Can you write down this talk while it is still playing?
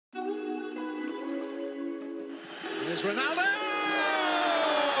Here's Ronaldo!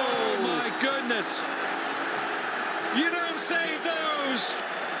 Oh, my goodness! You don't save those!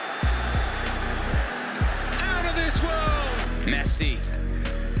 Out of this world! Messi!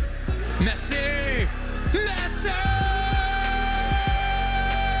 3-0!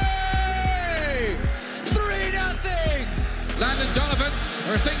 Landon Donovan,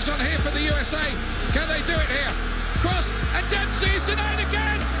 there are things on here for the USA. Can they do it here? Cross, and Dempsey is denied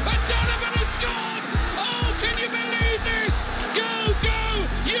again, and Donovan has scored! Oh, can you believe this? Go,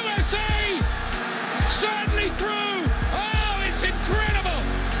 USA! Certainly through! Oh, it's incredible!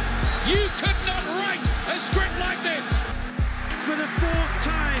 You could not write a script like this! For the fourth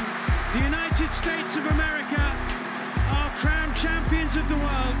time, the United States of America are crowned champions of the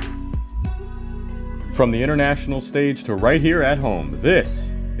world. From the international stage to right here at home,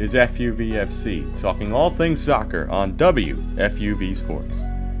 this is FUVFC, talking all things soccer on WFUV Sports.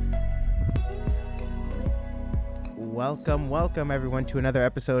 Welcome everyone to another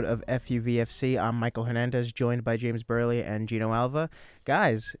episode of FUVFC. I'm Michael Hernandez, joined by James Burley and Gino Alva.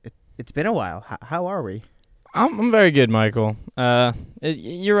 Guys, it's been a while. How are we? I'm very good, Michael.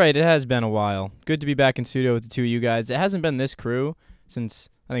 You're right, it has been a while. Good to be back in studio with the two of you guys. It hasn't been this crew since,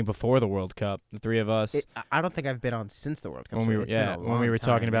 I think, before the World Cup, the three of us. I don't think I've been on since the World Cup. When we were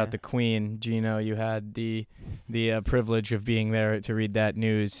talking about the Queen, Gino, you had the privilege of being there to read that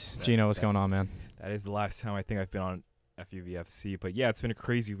news. Gino, what's going on, man? That is the last time I think I've been on FUVFC. But yeah, it's been a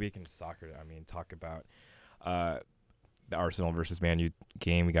crazy week in soccer. I mean, talk about the Arsenal versus Man U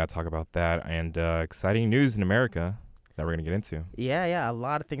game. We got to talk about that. And exciting news in America that we're going to get into. Yeah, a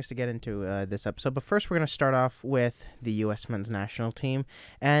lot of things to get into this episode. But first, we're going to start off with the U.S. men's national team.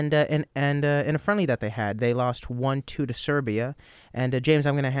 And in a friendly that they had, they lost 1-2 to Serbia. And James,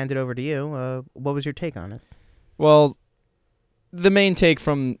 I'm going to hand it over to you. What was your take on it? Well, the main take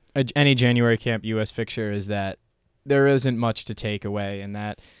from any January camp U.S. fixture is that there isn't much to take away, and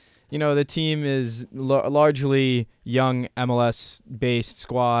that, you know, the team is largely young MLS-based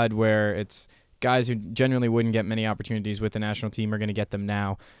squad where it's guys who generally wouldn't get many opportunities with the national team are going to get them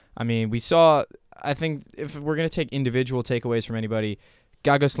now. I mean, I think if we're going to take individual takeaways from anybody,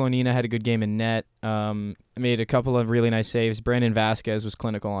 Gaga Slonina had a good game in net, made a couple of really nice saves. Brandon Vasquez was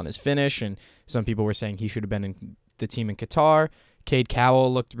clinical on his finish, and some people were saying he should have been in the team in Qatar. Cade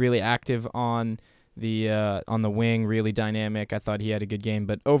Cowell looked really active on the wing, really dynamic. I thought he had a good game,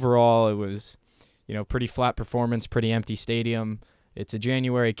 but overall it was, you know, pretty flat performance, pretty empty stadium. It's a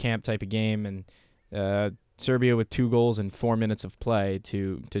January camp type of game, and Serbia with 2 goals in 4 minutes of play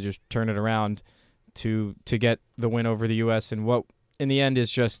to just turn it around to get the win over the U.S. and what in the end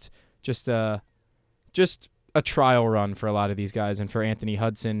is just a trial run for a lot of these guys, and for Anthony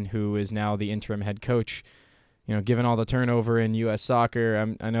Hudson, who is now the interim head coach. You know, given all the turnover in U.S.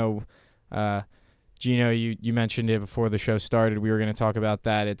 soccer, I know. Gino, you mentioned it before the show started. We were going to talk about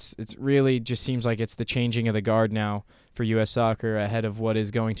that. It's really just seems like it's the changing of the guard now for U.S. soccer ahead of what is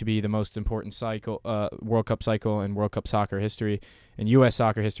going to be the most important cycle, World Cup cycle in World Cup soccer history, and U.S.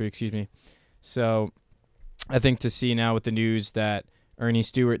 soccer history, excuse me. So I think to see now with the news that Ernie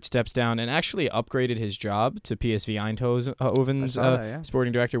Stewart steps down and actually upgraded his job to PSV Eindhoven's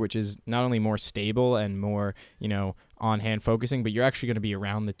sporting director, which is not only more stable and more, you know, on-hand focusing, but you're actually going to be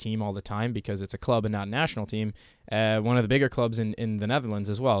around the team all the time because it's a club and not a national team, one of the bigger clubs in the Netherlands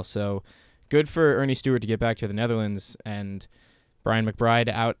as well. So good for Ernie Stewart to get back to the Netherlands, and Brian McBride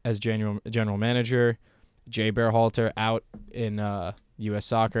out as general manager, Jay Berhalter out in U.S.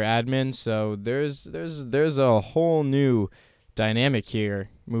 soccer admin. So there's a whole new dynamic here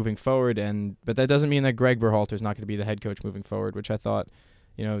moving forward, but that doesn't mean that Greg Berhalter is not going to be the head coach moving forward, which I thought,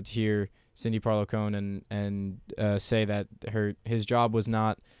 you know, to hear Cindy Parlow-Cohn and say that his job was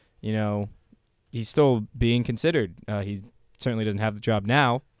not, you know, he's still being considered. He certainly doesn't have the job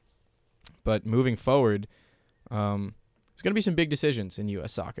now, but moving forward, there's going to be some big decisions in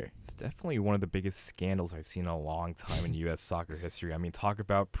U.S. soccer. It's definitely one of the biggest scandals I've seen in a long time in U.S. soccer history. I mean, talk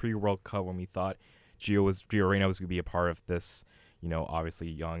about pre-World Cup when we thought Gio Reyna was going to be a part of this, you know, obviously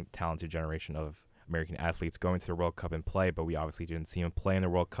young, talented generation of American athletes going to the World Cup and play, but we obviously didn't see him play in the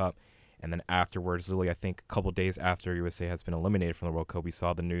World Cup. And then afterwards, literally, I think a couple days after USA has been eliminated from the World Cup, we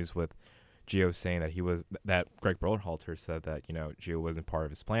saw the news with Gio saying that Greg Berhalter said that, you know, Gio wasn't part of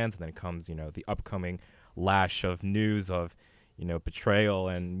his plans. And then comes, you know, the upcoming lash of news of, you know, betrayal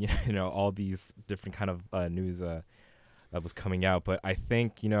and, you know, all these different kind of news that was coming out. But I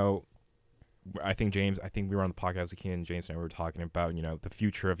think, you know, James, we were on the podcast with Keenan and James, and we were talking about, you know, the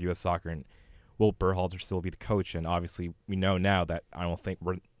future of U.S. soccer and will Berhalter still be the coach? And obviously we know now that I don't think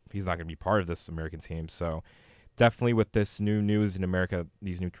he's not going to be part of this American team. So definitely with this new news in America,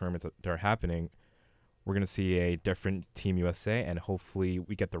 these new tournaments that are happening, we're going to see a different Team USA, and hopefully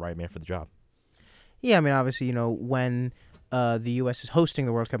we get the right man for the job. Yeah, I mean, obviously, when the U.S. is hosting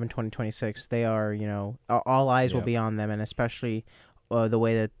the World Cup in 2026, they are, all eyes will be on them, and especially the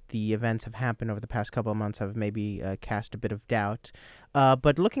way that the events have happened over the past couple of months have maybe cast a bit of doubt.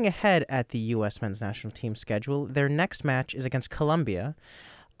 But looking ahead at the U.S. men's national team schedule, their next match is against Colombia.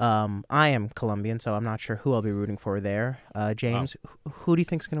 I am Colombian, so I'm not sure who I'll be rooting for there. James, who do you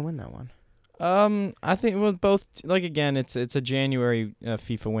think is going to win that one? I think both. Again, it's a January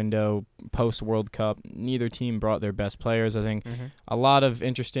FIFA window post World Cup. Neither team brought their best players. I think a lot of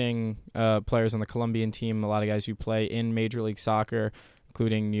interesting players on the Colombian team. A lot of guys who play in Major League Soccer,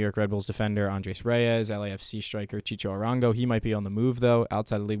 including New York Red Bulls defender Andres Reyes, LAFC striker Chicho Arango. He might be on the move though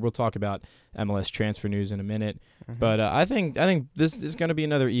outside the league. We'll talk about MLS transfer news in a minute. But I think this is going to be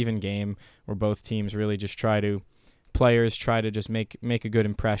another even game where both teams really just try to just make a good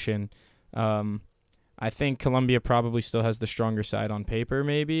impression. I think Colombia probably still has the stronger side on paper,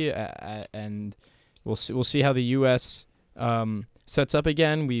 maybe, and we'll see how the U.S. Sets up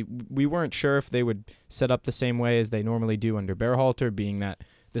again. We weren't sure if they would set up the same way as they normally do under Berhalter, being that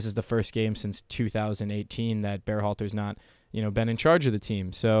this is the first game since 2018 that Berhalter's not been in charge of the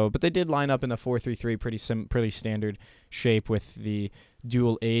team. So, but they did line up in a 4-3-3, pretty standard shape with the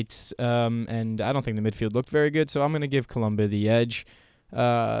dual eights, and I don't think the midfield looked very good. So I'm going to give Colombia the edge.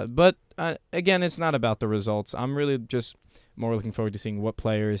 But again, it's not about the results. I'm really just more looking forward to seeing what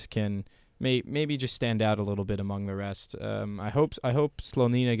players can maybe just stand out a little bit among the rest. I hope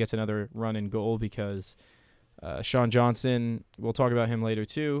Slonina gets another run in goal because Sean Johnson, we'll talk about him later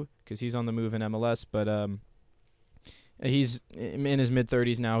too because he's on the move in MLS. But he's in his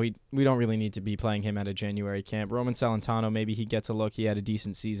mid-30s now. We don't really need to be playing him at a January camp. Roman Salentano, maybe he gets a look. He had a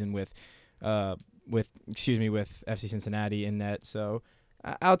decent season with FC Cincinnati in net. So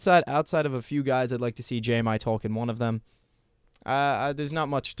outside of a few guys, I'd like to see J.M.I. Tolkien, one of them. There's not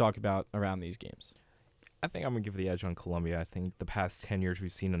much to talk about around these games. I think I'm going to give the edge on Colombia. I think the past 10 years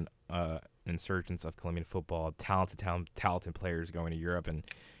we've seen an insurgence of Colombian football, talented players going to Europe and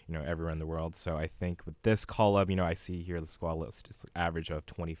everywhere in the world. So I think with this call-up, I see here the squad list is average of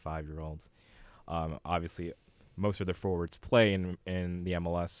 25-year-olds. Obviously, most of their forwards play in the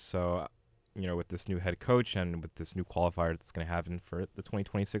MLS. So, with this new head coach and with this new qualifier that's going to happen for the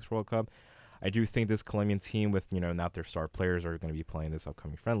 2026 World Cup, I do think this Colombian team with, not their star players are going to be playing this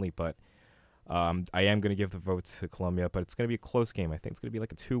upcoming friendly, but I am going to give the vote to Colombia, but it's going to be a close game. I think it's going to be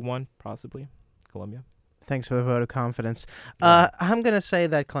like a 2-1, possibly, Colombia. Thanks for the vote of confidence. Yeah. I'm going to say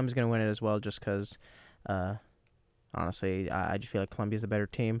that Colombia's going to win it as well just because, honestly, I just feel like Colombia's the better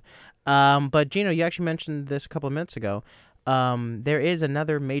team. But, Gino, you actually mentioned this a couple of minutes ago. There is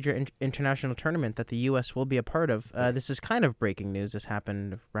another major international tournament that the U.S. will be a part of. This is kind of breaking news. This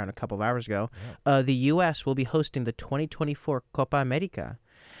happened around a couple of hours ago. Yeah. The U.S. will be hosting the 2024 Copa America.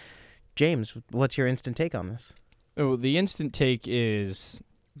 James, what's your instant take on this? Oh, the instant take is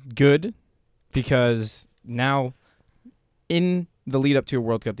good because now in the lead up to a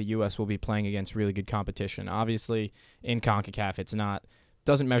World Cup, the U.S. will be playing against really good competition. Obviously, in CONCACAF,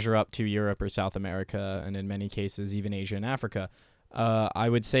 doesn't measure up to Europe or South America, and in many cases, even Asia and Africa. I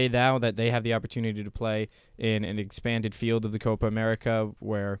would say now that they have the opportunity to play in an expanded field of the Copa America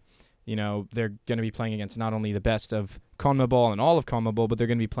where, they're going to be playing against not only the best of CONMEBOL and all of CONMEBOL, but they're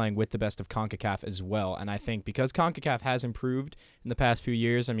going to be playing with the best of CONCACAF as well. And I think because CONCACAF has improved in the past few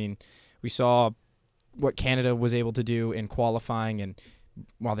years, we saw what Canada was able to do in qualifying, and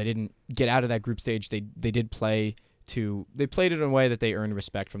while they didn't get out of that group stage, they did play they played it in a way that they earned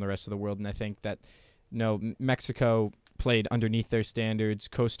respect from the rest of the world. And I think that Mexico played underneath their standards.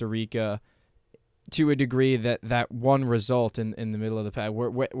 Costa Rica, to a degree, that one result in the middle of the pack,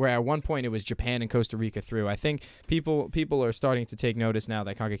 where at one point it was Japan and Costa Rica through. I think people are starting to take notice now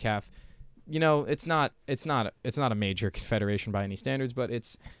that CONCACAF, it's not a major confederation by any standards, but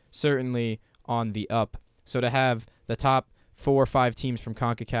it's certainly on the up. So to have the top 4 or 5 teams from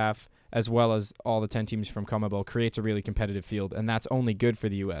CONCACAF as well as all the 10 teams from CONMEBOL creates a really competitive field, and that's only good for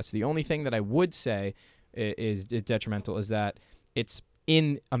the U.S. The only thing that I would say is detrimental is that it's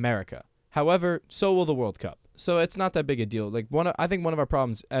in America. However, so will the World Cup. So it's not that big a deal. I think one of our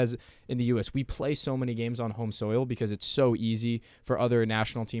problems as in the U.S., we play so many games on home soil because it's so easy for other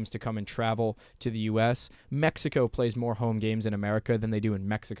national teams to come and travel to the U.S. Mexico plays more home games in America than they do in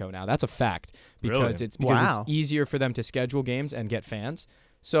Mexico now. That's a fact because it's easier for them to schedule games and get fans.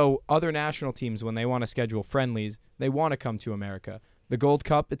 So other national teams, when they want to schedule friendlies, they want to come to America. The Gold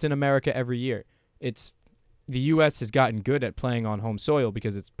Cup, it's in America every year. The U.S. has gotten good at playing on home soil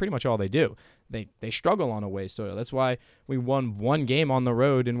because it's pretty much all they do. They struggle on away soil. That's why we won one game on the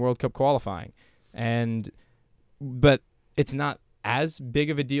road in World Cup qualifying. But it's not as big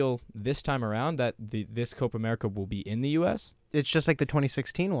of a deal this time around that this Copa America will be in the U.S. It's just like the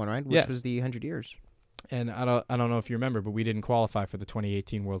 2016 one, right? Which Yes. was the 100 years. And I don't know if you remember, but we didn't qualify for the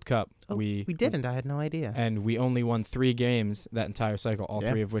 2018 World Cup. Oh, we didn't. I had no idea. And we only won 3 games that entire cycle, all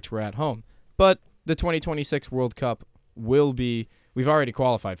Yeah. 3 of which were at home. But the 2026 World Cup will be. We've already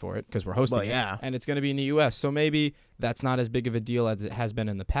qualified for it because we're hosting Well, yeah. it, and it's going to be in the U.S. So maybe that's not as big of a deal as it has been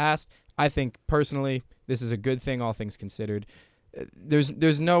in the past. I think personally, this is a good thing, all things considered.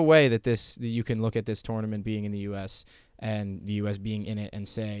 There's no way that you can look at this tournament being in the U.S. and the U.S. being in it and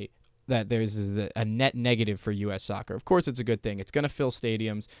say that there's a net negative for U.S. soccer. Of course, it's a good thing. It's going to fill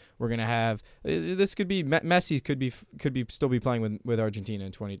stadiums. We're going to have this could be Messi could be still be playing with Argentina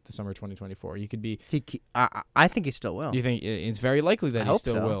in the summer 2024. You could be. I think he still will. You think it's very likely that I he hope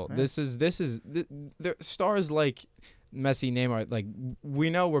still so, will? yeah. This is the stars like Messi, Neymar. Like we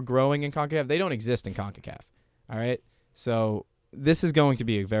know we're growing in CONCACAF. They don't exist in CONCACAF. All right, so. This is going to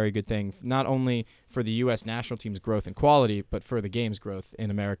be a very good thing, not only for the U.S. national team's growth and quality, but for the game's growth in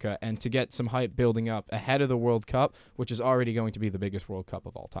America, and to get some hype building up ahead of the World Cup, which is already going to be the biggest World Cup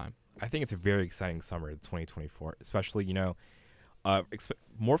of all time. I think it's a very exciting summer, 2024, especially,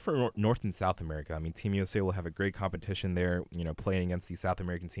 more for North and South America. I mean, Team USA will have a great competition there, playing against these South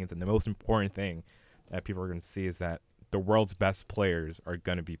American teams. And the most important thing that people are going to see is that the world's best players are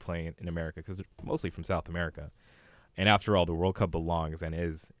going to be playing in America because they're mostly from South America. And after all, the World Cup belongs and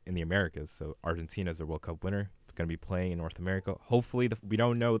is in the Americas. So Argentina is the World Cup winner. It's going to be playing in North America. Hopefully, we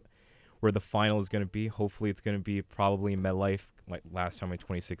don't know where the final is going to be. Hopefully, it's going to be probably MetLife, like last time in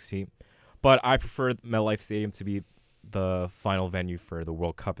 2016. But I prefer MetLife Stadium to be the final venue for the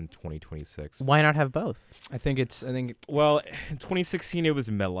World Cup in 2026. Why not have both? Well, in 2016 it was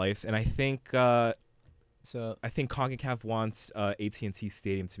MetLife's, and I think CONCACAF wants AT&T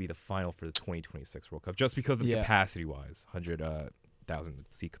Stadium to be the final for the 2026 World Cup, just because of capacity-wise, 100,000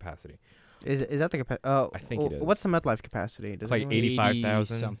 seat capacity. Is that the capacity? Oh, I think it is. What's the MetLife capacity? Does Like anyone-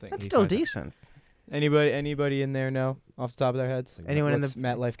 85,000 something. That's still decent. Anybody in there know off the top of their heads? Anyone What's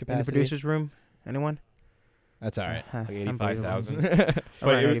MetLife capacity? in the producers' room? Anyone? That's all right. Huh, Like 85,000. unbelievable.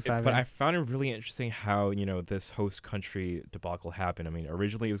 Around 85, But yeah. I found it really interesting how, this host country debacle happened. I mean,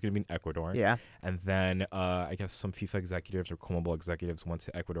 originally it was going to be in Ecuador. Yeah. And then I guess some FIFA executives or CONMEBOL executives went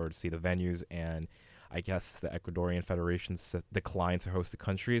to Ecuador to see the venues, and I guess the Ecuadorian Federation declined to host the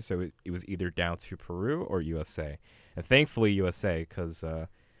country, so it was either down to Peru or USA. And thankfully USA, because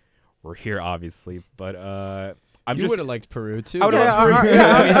we're here, obviously. But You would have liked Peru, too. I would Yeah, have liked Peru, too.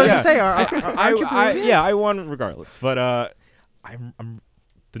 I was Yeah. gonna say, aren't you Peruvian? I won regardless. But I'm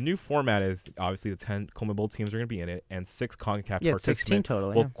the new format is obviously the 10 CONMEBOL teams are going to be in it, and 6 CONCACAF Yeah, it's 16 participants total.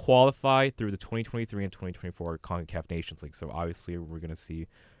 will Yeah. qualify through the 2023 and 2024 CONCACAF Nations League. So obviously we're going to see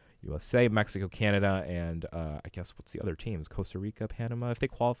USA, Mexico, Canada, and I guess what's the other teams? Costa Rica, Panama, if they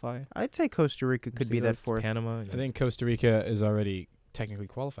qualify. I'd say Costa Rica could See be that those? fourth. Panama. I think Costa Rica is already technically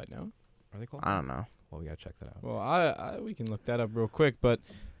qualified now. Are they qualified? I don't know. Well, we got to check that out. Well, we can look that up real quick, but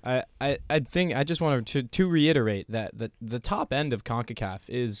I think I just wanted to reiterate that the top end of CONCACAF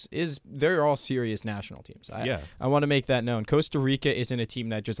is they're all serious national teams. I want to make that known. Costa Rica isn't a team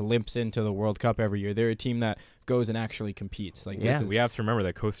that just limps into the World Cup every year. They're a team that goes and actually competes. Like Yeah. this is, We have to remember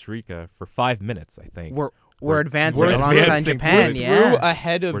that Costa Rica, for 5 minutes, I think. We're advancing we're alongside advancing Japan. through Yeah.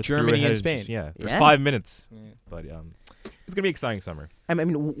 ahead of we're through Germany ahead and of Spain. just- yeah, for Yeah. 5 minutes. Yeah. But it's going to be an exciting summer. I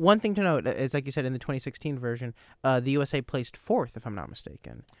mean, one thing to note is, like you said, in the 2016 version, the USA placed 4th, if I'm not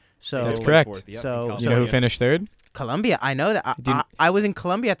mistaken. So That's correct. So- You know who finished third? Colombia, I know that. I was in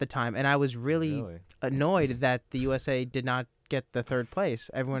Colombia at the time, and I was really annoyed that the USA did not get the 3rd place.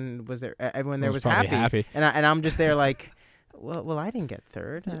 Everyone was there. Everyone there was probably happy. and I'm just there like, well, I didn't get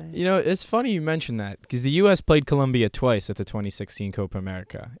 3rd. You know, it's funny you mentioned that because the U.S. played Colombia twice at the 2016 Copa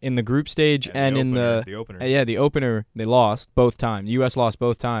America in the group stage and in the opener. the opener. They lost both times. The U.S. lost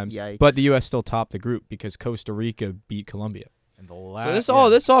both times, Yikes. but the U.S. still topped the group because Costa Rica beat Colombia. And the So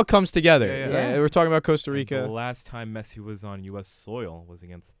this all comes together. Yeah. We're talking about Costa And Rica. the last time Messi was on U.S. soil was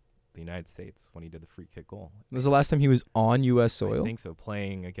against the United States when he did the free kick goal. This was the last time he was on U.S. soil. I think so,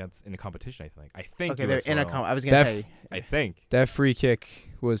 playing against in a competition. I think. Okay, they're US in a. soil. I was gonna That say. I think That free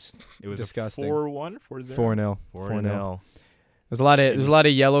kick was it was disgusting. a 4-1, 4-0. 4-0. 4-0. There's a lot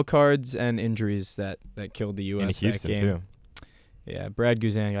of yellow cards and injuries that killed the U.S. In that Houston game. too. Yeah, Brad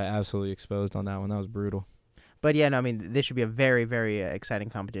Guzan got absolutely exposed on that one. That was brutal. But yeah, no, I mean, this should be a very, very exciting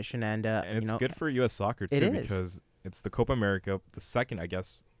competition, and And it's good for U.S. soccer it too is. because it's the Copa America, the second, I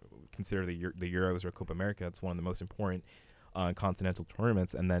guess, consider the Euros or Copa America. It's one of the most important continental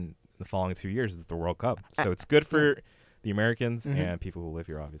tournaments, and then the following 2 years is the World Cup. So it's good for the Americans Mhm. and people who live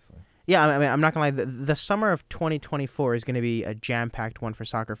here, obviously. Yeah, I mean, I'm not going to lie. The summer of 2024 is going to be a jam-packed one for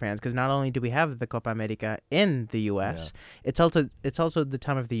soccer fans because not only do we have the Copa America in the U.S., it's also the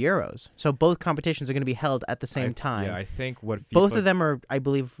time of the Euros. So both competitions are going to be held at the same time. Yeah, I think what Both FIFA of them are, I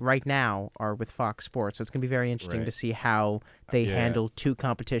believe, right now are with Fox Sports. So it's going to be very interesting Right. to see how they Yeah. handle two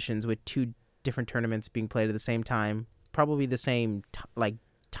competitions with two different tournaments being played at the same time, probably the same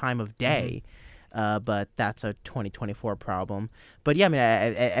time of day. But that's a 2024 problem. But yeah, I mean,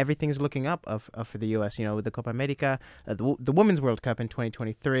 everything's looking up for the U.S. You know, with the Copa America, the Women's World Cup in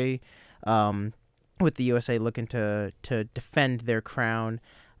 2023, with the USA looking to defend their crown.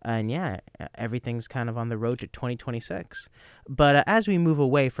 And yeah, everything's kind of on the road to 2026. But as we move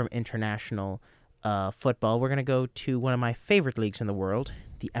away from international football, we're going to go to one of my favorite leagues in the world,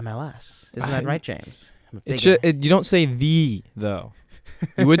 the MLS. Isn't that right, James? You don't say the, though.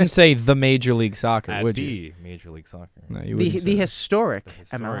 You wouldn't say the Major League Soccer, at would you? the Major League Soccer. No, you wouldn't. the historic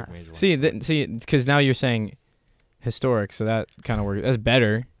historic MLS. Major League See, because now you're saying historic, so that kind of works. That's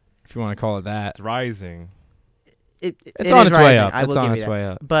better, if you want to call it that. It's rising. It's on is its way rising. up. I It's will on give its you that. way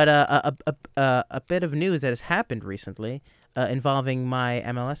up. But a bit of news that has happened recently involving my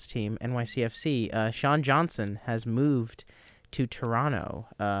MLS team, NYCFC. Sean Johnson has moved to Toronto.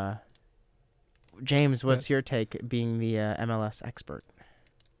 James, what's your take, being the MLS expert?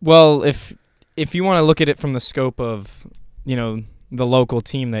 Well, if you want to look at it from the scope of, the local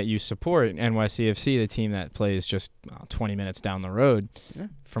team that you support, NYCFC, the team that plays just 20 minutes down the road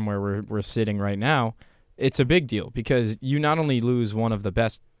from where we're sitting right now, it's a big deal because you not only lose one of the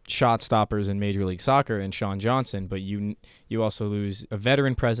best shot stoppers in Major League Soccer in Sean Johnson, but you also lose a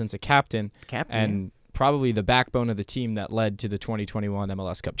veteran presence, a captain, and probably the backbone of the team that led to the 2021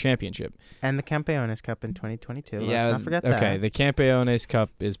 MLS Cup championship. And the Campeones Cup in 2022. Yeah, Let's not forget that. Okay, the Campeones Cup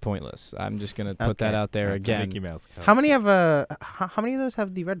is pointless. I'm just going to put that out there That's a again. Mickey Mouse Cup. How many of those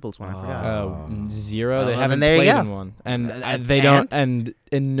have the Red Bulls won? I forgot. Zero. They Well, haven't then there you played go. in one. And And- they don't, and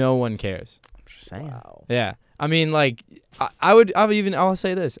no one cares. I'm just saying. Yeah. I mean, like, I'll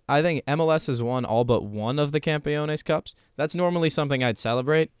say this. I think MLS has won all but one of the Campeones Cups. That's normally something I'd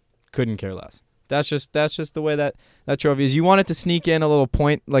celebrate. Couldn't care less. That's just the way that trophy is. You wanted to sneak in a little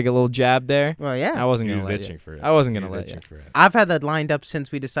point, like a little jab there. Well, yeah. I wasn't He going was to let itching you. for it. I wasn't He going to was let you. itching for it. I've had that lined up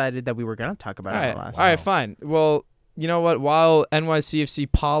since we decided that we were going to talk about MLS. All right, fine. Well, you know what? While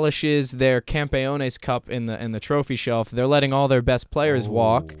NYCFC polishes their Campeones Cup in the trophy shelf, they're letting all their best players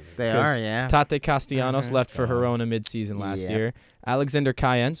walk. They 'Cause are, yeah. Tate Castellanos Mhm. left for Girona midseason last Yep. year. Alexander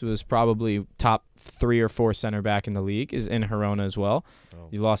Cayens, who was probably top 3 or 4 center back in the league, is in Girona as well. Oh.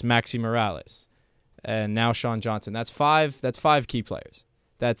 You lost Maxi Morales, and now Sean Johnson. That's five key players.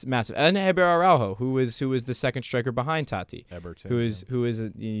 That's massive. And Heber Araujo, who is the second striker behind Tati. Everton.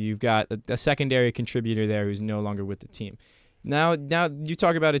 You've got a secondary contributor there who's no longer with the team. Now you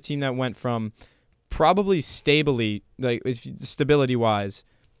talk about a team that went from probably stability wise,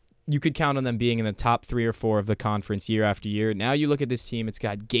 you could count on them being in the top 3 or 4 of the conference year after year. Now you look at this team, it's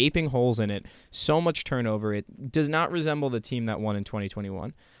got gaping holes in it, so much turnover. It does not resemble the team that won in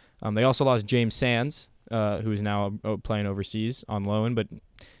 2021. They also lost James Sands, who is now playing overseas on loan, but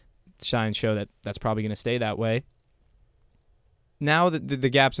signs show that that's probably going to stay that way. Now the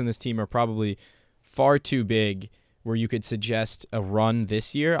gaps in this team are probably far too big where you could suggest a run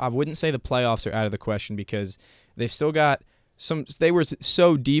this year. I wouldn't say the playoffs are out of the question because they've still got they were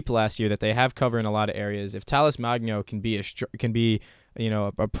so deep last year that they have cover in a lot of areas. If Talis Magno can be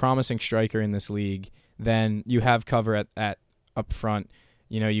a promising striker in this league, then you have cover at up front.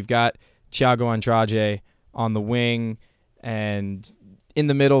 You've got Thiago Andrade on the wing, and in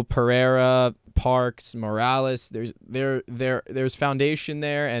the middle, Pereira, Parks, Morales. There's foundation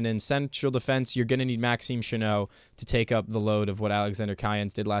there, and in central defense, you're going to need Maxime Chanot to take up the load of what Alexander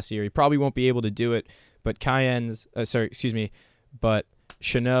Cayens did last year. He probably won't be able to do it, but but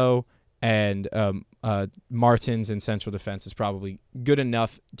Chanot and Martins in central defense is probably good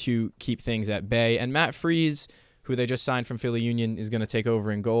enough to keep things at bay. And Matt Freese, who they just signed from Philly Union, is going to take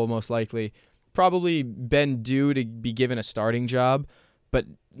over in goal most likely. Probably been due to be given a starting job, but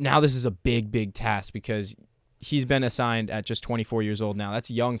now this is a big task because he's been assigned at just 24 years old now. That's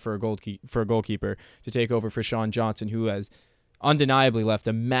young for a goalkeeper to take over for Sean Johnson, who has undeniably left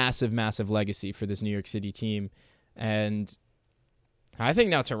a massive legacy for this New York City team. And I think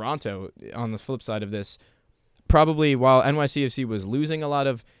now Toronto, on the flip side of this, probably while NYCFC was losing a lot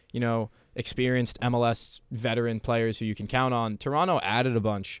of, experienced MLS veteran players who you can count on, Toronto added a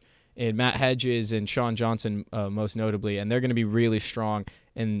bunch. in Matt Hedges and Sean Johnson, most notably, and they're going to be really strong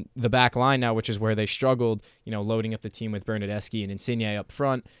in the back line now, which is where they struggled, loading up the team with Bernadeschi and Insigne up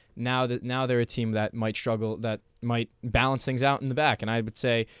front. Now they're a team that might struggle, that might balance things out in the back. And I would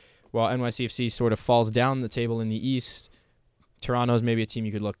say, while NYCFC sort of falls down the table in the East, Toronto's maybe a team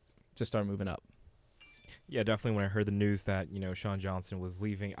you could look to start moving up. Yeah, definitely. When I heard the news that Sean Johnson was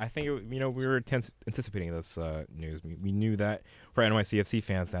leaving, I think we were anticipating this news. We knew that for NYCFC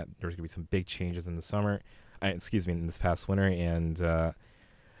fans that there was going to be some big changes in the summer. In this past winter, and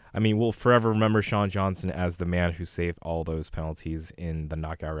we'll forever remember Sean Johnson as the man who saved all those penalties in the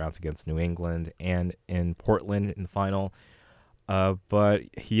knockout rounds against New England and in Portland in the final. But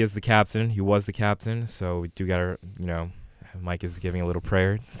he is the captain. He was the captain, so we do got to Mike is giving a little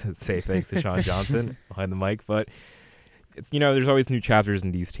prayer to say thanks to Sean Johnson behind the mic. But it's there's always new chapters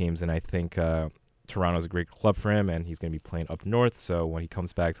in these teams, and I think Toronto's a great club for him, and he's going to be playing up north. So when he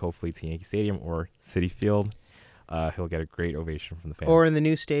comes back, hopefully to Yankee Stadium or Citi Field, he'll get a great ovation from the fans. Or in the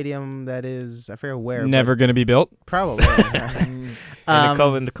new stadium that is, I forget where. Never going to be built? Probably.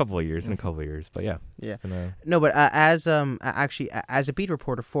 in a couple of years. But yeah. Yeah. No, but as a beat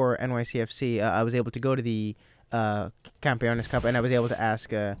reporter for NYCFC, I was able to go to the Campeones Cup, and I was able to ask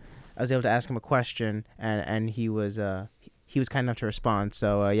him a question, and he was kind enough to respond.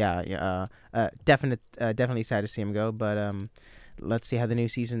 So definitely sad to see him go, but let's see how the new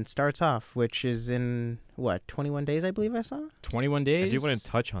season starts off, which is in 21 days, I believe I saw. 21 days. I do want to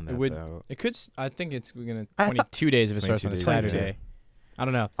touch on that though. It could. I think it's going to 22 days if it starts on a Saturday. I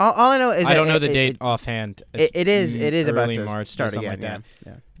don't know. All I know is I don't know the date offhand. It is about early to March, start something again. like that.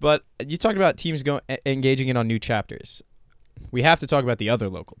 Yeah. But you talked about teams engaging in on new chapters. We have to talk about the other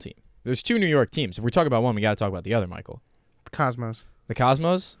local team. There's two New York teams. If we talk about one, we got to talk about the other, Michael. The Cosmos. The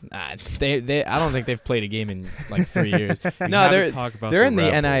Cosmos? Nah, they. I don't think they've played a game in like 3 years. No, they're in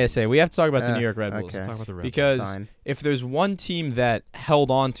the NISA. We have to talk about the New York Red Bulls. Okay. Let's talk about the Red Bulls. Because Fine. if there's one team that held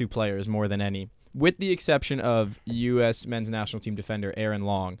on to players more than any, with the exception of U.S. men's national team defender Aaron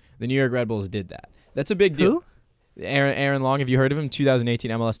Long, the New York Red Bulls did that. That's a big deal. Who? Aaron Long, have you heard of him?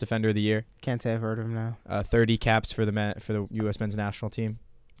 2018 MLS Defender of the Year. Can't say I've heard of him now. 30 caps for the U.S. men's national team.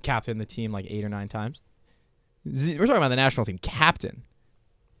 Captained the team like 8 or 9 times. We're talking about the national team captain.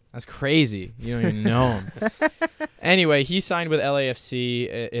 That's crazy. You don't even know him. Anyway, he signed with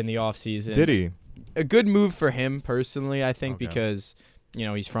LAFC in the offseason. Did he? A good move for him personally, I think, Okay. because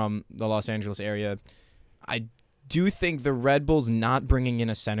he's from the Los Angeles area. I do think the Red Bulls not bringing in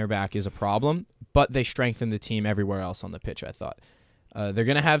a center back is a problem, but they strengthened the team everywhere else on the pitch, I thought. They're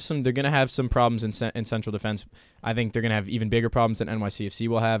gonna have some problems in central defense. I think they're gonna have even bigger problems than NYCFC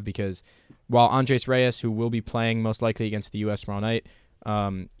will have, because while Andres Reyes, who will be playing most likely against the U.S. tomorrow night,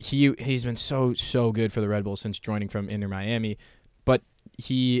 he's been so good for the Red Bulls since joining from Inter Miami, but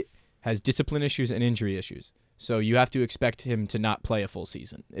he has discipline issues and injury issues. So you have to expect him to not play a full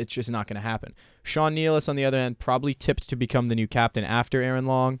season. It's just not going to happen. Sean Nealis, on the other end, probably tipped to become the new captain after Aaron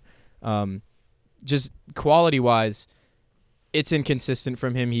Long. Just quality-wise, it's inconsistent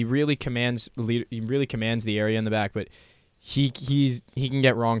from him. He really commands the area in the back, but he can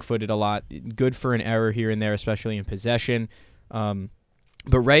get wrong-footed a lot. Good for an error here and there, especially in possession.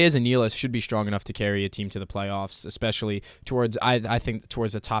 But Reyes and Nealis should be strong enough to carry a team to the playoffs, especially towards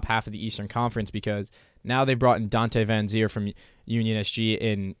the top half of the Eastern Conference, because now they've brought in Dante Van Zier from Union SG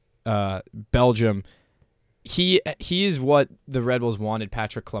in Belgium. He is what the Red Bulls wanted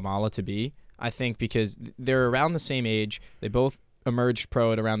Patrick Klimala to be, I think, because they're around the same age. They both emerged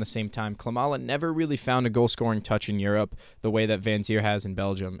pro at around the same time. Klimala never really found a goal-scoring touch in Europe the way that Van Zier has in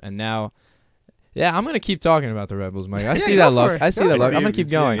Belgium, and now... Yeah, I'm going to keep talking about the Red Bulls, Mike. I see that look. I'm going to keep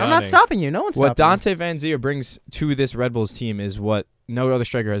going. I'm not stopping you. No one's stopping What Dante Van Zier brings to this Red Bulls team is what no other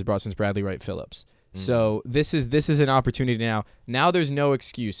striker has brought since Bradley Wright Phillips. So this is an opportunity now. Now there's no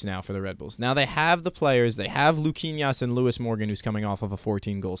excuse now for the Red Bulls. Now they have the players. They have Luquinhas and Lewis Morgan, who's coming off of a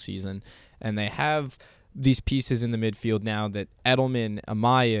 14-goal season. And they have these pieces in the midfield now that Edelman,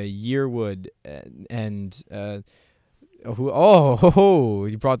 Amaya, Yearwood, and...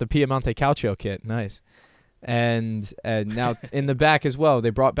 you brought the Piemonte Calcio kit. Nice. And now in the back as well, they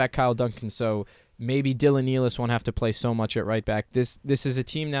brought back Kyle Duncan, so maybe Dylan Nealis won't have to play so much at right back. This is a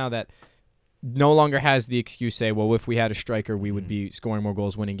team now that no longer has the excuse, say, well, if we had a striker, we would be scoring more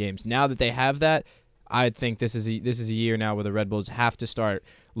goals, winning games. Now that they have that, I think this is a year now where the Red Bulls have to start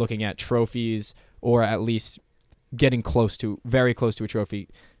looking at trophies, or at least getting very close to a trophy.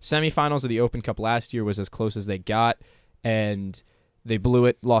 Semifinals of the Open Cup last year was as close as they got, and they blew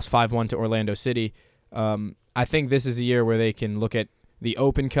it, lost 5-1 to Orlando City. I think this is a year where they can look at the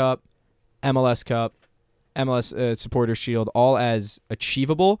Open Cup, MLS Cup, MLS Supporters Shield all as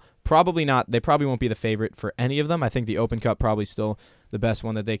achievable. Probably not. They probably won't be the favorite for any of them. I think the Open Cup probably still the best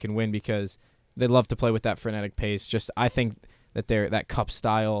one that they can win because they love to play with that frenetic pace. I think that that cup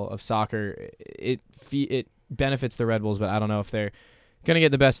style of soccer it benefits the Red Bulls, but I don't know if they're going to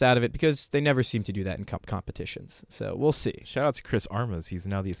get the best out of it because they never seem to do that in cup competitions. So we'll see. Shout out to Chris Armas. He's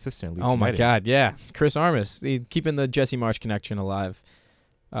now the assistant at Leeds Oh my United. God, yeah, Chris Armas, keeping the Jesse Marsch connection alive.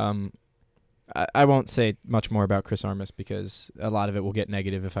 I won't say much more about Chris Armas because a lot of it will get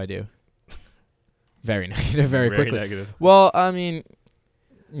negative if I do. Very negative, very quickly. Negative. Well, I mean,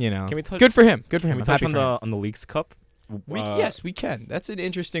 Can we touch? good for him. Good for Can him. we I'm touch happy on for him. the Leagues Cup? Yes, we can. That's an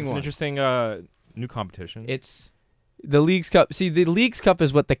interesting It's one. an interesting new competition. It's the Leagues Cup. See, the Leagues Cup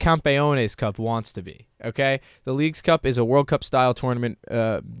is what the Campeones Cup wants to be, okay? The Leagues Cup is a World Cup-style tournament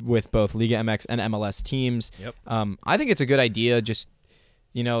with both Liga MX and MLS teams. Yep. I think it's a good idea just,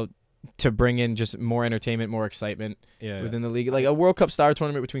 to bring in just more entertainment, more excitement within the league. Like a World Cup-style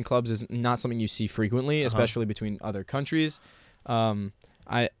tournament between clubs is not something you see frequently, especially between other countries.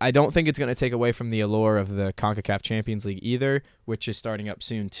 I don't think it's going to take away from the allure of the CONCACAF Champions League either, which is starting up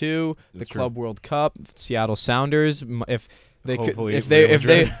soon too. That's the true. Club World Cup, Seattle Sounders. If they could, Hopefully if Real they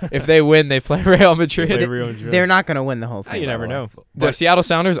Madrid. if they win, they play Real Madrid. Play Real Madrid. They're not going to win the whole thing. You by never the way. know. The But Seattle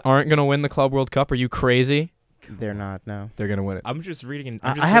Sounders aren't going to win the Club World Cup. Are you crazy? They're not. No. They're going to win it. I'm just reading.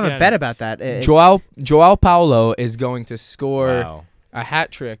 I have a bet about that. Joao Paulo is going to score Wow. a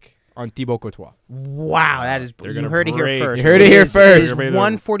hat trick on Thibaut Courtois. Wow, that is. They're You gonna heard it here break. first. You heard it here first. It is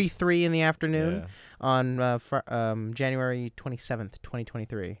 1:43 in the afternoon Yeah. on January 27th,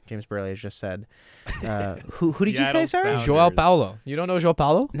 2023. James Burley has just said. Who did you say, Seattle sorry? Sounders. Joao Paulo. You don't know Joao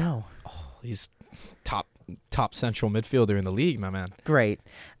Paulo? No. He's top central midfielder in the league, my man. Great.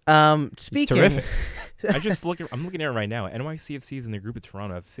 Speaking. terrific. I'm looking at it right now. NYCFC is in the group of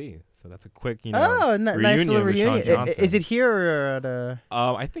Toronto FC, so that's a quick, Oh, nice little with Sean reunion. Johnson. Is it here or at a?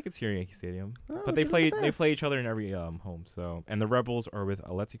 I think it's here in Yankee Stadium, Oh, but they look at play that. each other in every home. So, and the Rebels are with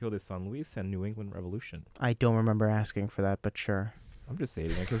Atletico de San Luis and New England Revolution. I don't remember asking for that, but sure. I'm just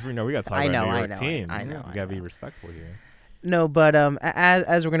stating it because we got to talk I about know, New I York know, teams. I know, We I gotta be know. respectful here. No, but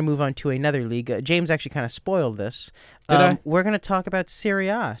as we're going to move on to another league, James actually kind of spoiled this. Did I? We're going to talk about Serie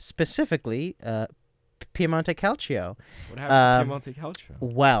A, specifically Piemonte Calcio. What happened to Piemonte Calcio?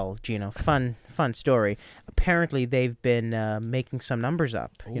 Well, Gino, fun story. Apparently, they've been making some numbers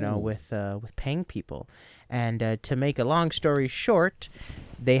up, Ooh. with paying people, and to make a long story short,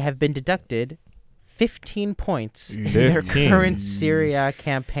 they have been deducted 15 points in their 15. current Serie A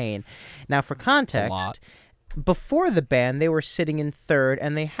campaign. Now, for lot. context, before the ban, they were sitting in third,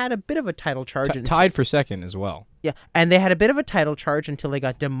 and they had a bit of a title charge. Tied for second as well. Yeah, and they had a bit of a title charge until they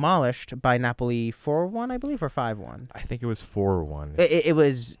got demolished by Napoli 4-1, I believe, or 5-1. I think it was 4-1. It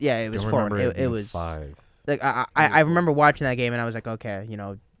was 4-1. It was 5. like I remember watching that game, and I was like, okay,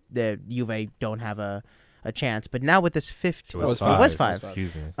 the Juve don't have a chance. But now with this 15, It was it was 5.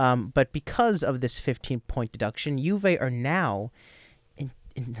 Excuse me. But because of this 15-point deduction, Juve are now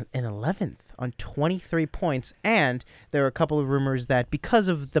in 11th on 23 points, and there are a couple of rumors that because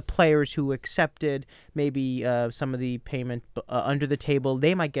of the players who accepted maybe some of the payment under the table,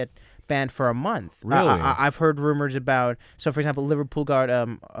 they might get banned for a month. Really? I've heard rumors about. So, for example, Liverpool guard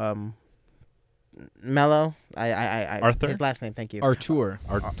Mello. Arthur? His last name. Thank you. Artur.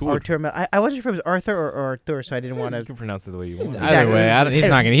 Arthur. I wasn't sure if it was Arthur or Arthur, so I didn't want You to. can pronounce it the way you want. Exactly. Either way, he's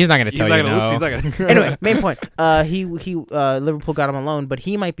not gonna tell you no. Anyway, main point. He Liverpool got him on loan, but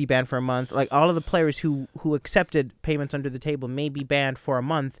he might be banned for a month. Like all of the players who accepted payments under the table may be banned for a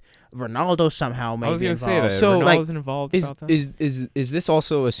month. Ronaldo somehow may I was be gonna involved. say that. So, Ronaldo's like, involved Is about that? is this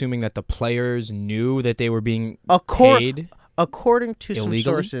also assuming that the players knew that they were being According paid? to some illegally?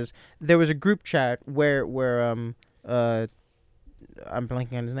 sources, there was a group chat where I'm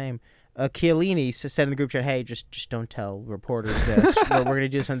blanking on his name. Chiellini said in the group chat, "Hey, just don't tell reporters this. we're gonna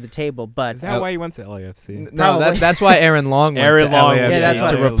do this under the table." But Is that why you went to LAFC? No, Probably. that's why Aaron Long went Aaron to Long, LAFC yeah,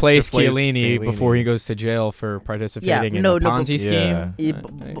 that's to why. replace To replace Chiellini Chiellini. before he goes to jail for participating in no, a no, Ponzi scheme.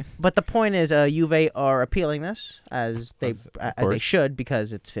 Yeah. But the point is, Juve are appealing this as they course. should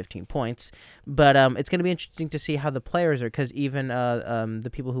because it's 15 points. But it's going to be interesting to see how the players are, because even the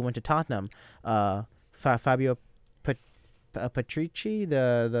people who went to Tottenham, Fabio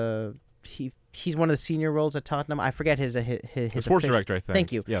Patrici, he's one of the senior roles at Tottenham. I forget his The sports official- director, I think.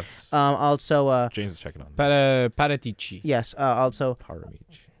 Thank you. Yes. Also, James is checking on that. Paratici. yes. Also,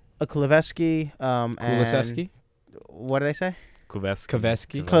 Paramici. Kulevski. And Kulusevski? what did I say?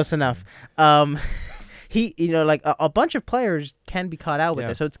 Kveski? Close enough. He, a bunch of players can be caught out with Yeah.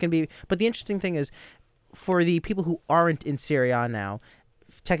 this. So it's going to be, but the interesting thing is, for the people who aren't in Serie A now,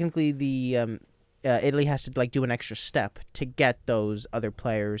 technically the Italy has to do an extra step to get those other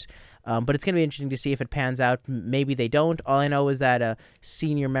players. But it's going to be interesting to see if it pans out. Maybe they don't. All I know is that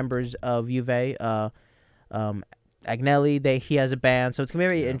senior members of Juve, Agnelli, he has a ban. So it's going to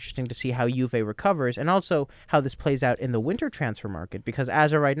be very interesting to see how Juve recovers and also how this plays out in the winter transfer market. Because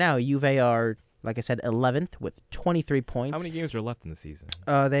as of right now, Juve are, like I said, 11th with 23 points. How many games are left in the season?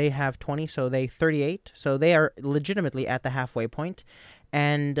 They have 20, so they 38. So they are legitimately at the halfway point.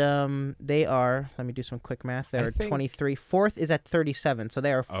 And they are, let me do some quick math, they're 23. Fourth is at 37, so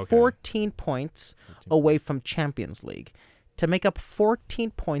they are 14 points away from Champions League. To make up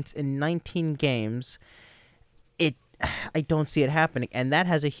 14 points in 19 games, I don't see it happening. And that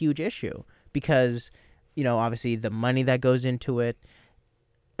has a huge issue because, obviously the money that goes into it,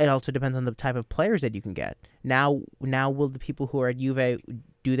 it also depends on the type of players that you can get. Now will the people who are at Juve,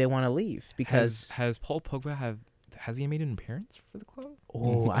 do they want to leave? Because has Paul Pogba has he made an appearance for the club?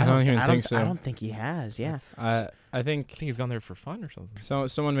 Oh, I don't even think so. I don't think he has. Yeah, I think he's gone there for fun or something. So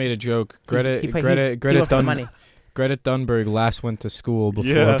someone made a joke. Greta Thunberg last went to school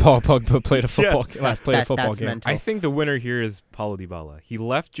before Paul Pogba played a football. Last played a football game. Mental. I think the winner here is Paulo Dybala. He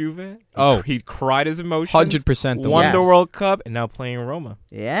left Juve. He cried his emotions. 100%. Won the World Cup and now playing in Roma.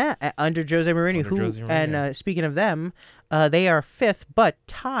 Yeah, under Jose Mourinho. And speaking of them, they are 5th but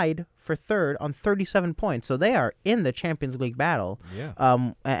tied for 3rd on 37 points. So they are in the Champions League battle. Yeah.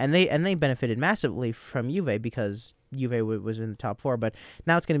 And they benefited massively from Juve because Juve was in the top 4. But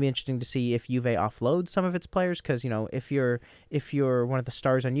now it's going to be interesting to see if Juve offloads some of its players because if you're one of the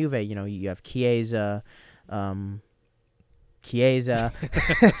stars on Juve, you have Chiesa. Chiesa.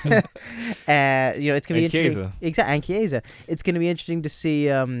 It's going to be interesting. Exactly, and Chiesa. It's going to be interesting to see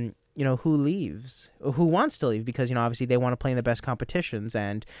who leaves, who wants to leave, because obviously they want to play in the best competitions,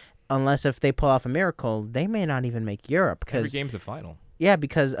 and unless if they pull off a miracle, they may not even make Europe. Every game's a final. Yeah,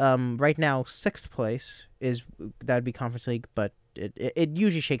 because right now 6th place that would be Conference League, but it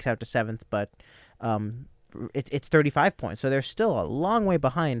usually shakes out to 7th, but it's 35 points, so they're still a long way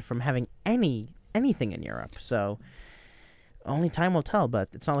behind from having anything in Europe. So only time will tell, but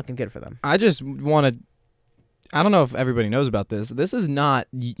it's not looking good for them. I just want to. I don't know if everybody knows about this. This is not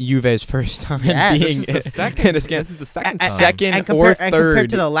Juve's first time being this is the second. This is the second time. Second and or third. And compared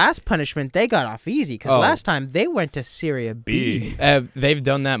to the last punishment, they got off easy because last time they went to Serie B. They've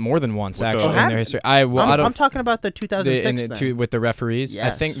done that more than once actually in their history. I'm talking about the 2006 with the referees.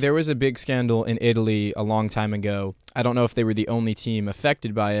 Yes. I think there was a big scandal in Italy a long time ago. I don't know if they were the only team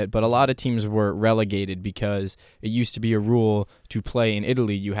affected by it, but a lot of teams were relegated because it used to be a rule to play in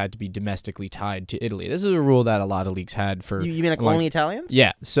Italy, you had to be domestically tied to Italy. This is a rule that a lot of leagues had for. You mean only Italians?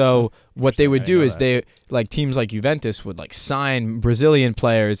 Yeah. So what they would do is they teams like Juventus would sign Brazilian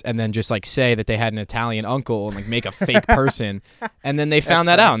players and then just say that they had an Italian uncle and make a fake person, and then they found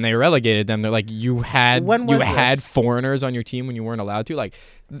that out and they relegated them. They're you had foreigners on your team when you weren't allowed to.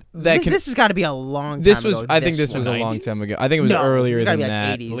 This has got to be a long time ago. I think this was a long time ago. I think it was earlier than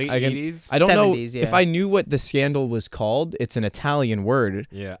that. 80s. Late 80s? I don't 70s, know if I knew what the scandal was called. It's an Italian word.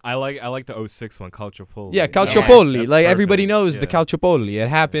 Yeah, I like the 06 one, Calciopoli. Yeah, Calciopoli. Yes, everybody knows the Yeah. Calciopoli. It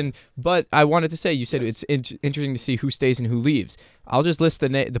happened, but I wanted to say, you said it's interesting to see who stays and who leaves. I'll just list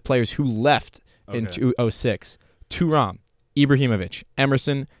the players who left in 06. Thuram, Ibrahimovic,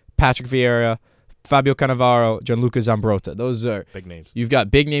 Emerson, Patrick Vieira, Fabio Cannavaro, Gianluca Zambrotta. Those are big names. You've got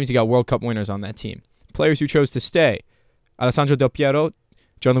big names. You got World Cup winners on that team. Players who chose to stay: Alessandro Del Piero,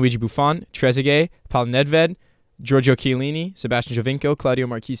 Gianluigi Buffon, Trezeguet, Paul Nedved, Giorgio Chiellini, Sebastian Giovinco, Claudio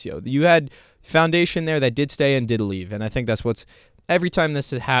Marchisio. You had foundation there that did stay and did leave, and I think that's what's every time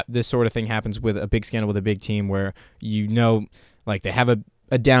this sort of thing happens with a big scandal with a big team where they have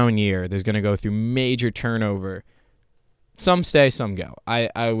a down year. There's going to go through major turnover. Some stay, some go.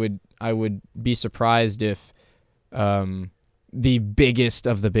 I would be surprised if the biggest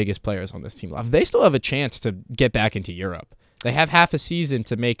of the biggest players on this team left. They still have a chance to get back into Europe. They have half a season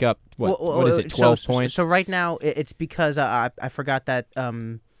to make up, what is it, 12 points? So right now, it's because I forgot that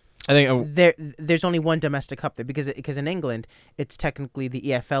I think there's only one domestic cup there because in England, it's technically the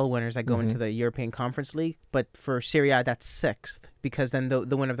EFL winners that go into the European Conference League, but for Serie A, that's 6th because then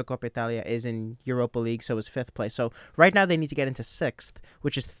the winner of the Coppa Italia is in Europa League, so it's 5th place. So right now they need to get into 6th,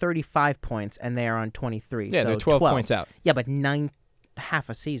 which is 35 points, and they are on 23. Yeah, so they're 12 points out. Yeah, but half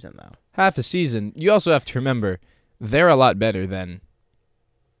a season, though. Half a season. You also have to remember, they're a lot better than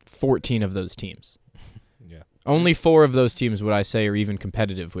 14 of those teams. Yeah. Only 4 of those teams would I say are even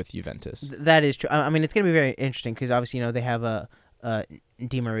competitive with Juventus. That is true. I mean, it's going to be very interesting because obviously, they have a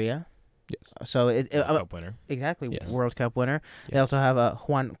Di Maria. Yes. So World Cup winner. Exactly. Yes. World Cup winner. Yes. They also have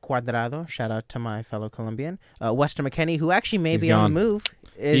Juan Cuadrado. Shout out to my fellow Colombian. Weston McKennie, who actually may He's be gone. on the move.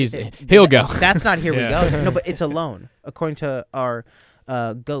 He'll go. That's not here Yeah. we go. No, but it's a loan, according to our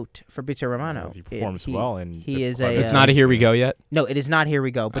GOAT, Fabrizio Romano. If he performs well, and he is quite a. It's not a here we go yet. No, it is not here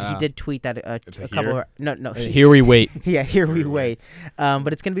we go. But he Ah. did tweet that It's a a couple. here? No. Here we wait. Yeah, here we wait.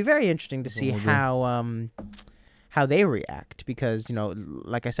 But it's going to be very interesting to see how they react because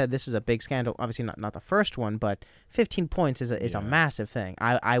like I said, this is a big scandal. Obviously, not the first one, but 15 points is a Yeah. massive thing.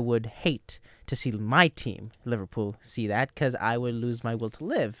 I would hate to see my team, Liverpool, see that because I would lose my will to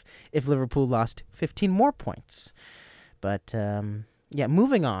live if Liverpool lost 15 more points. But yeah,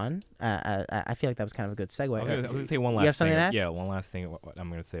 moving on. I feel like that was kind of a good segue. I was gonna say one You last have something thing. to add? Yeah, one last thing. What I'm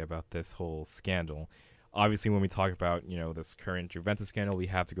gonna say about this whole scandal. Obviously, when we talk about this current Juventus scandal, we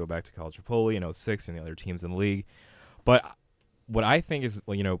have to go back to Calciopoli in 2006 and the other teams in the league. But what I think is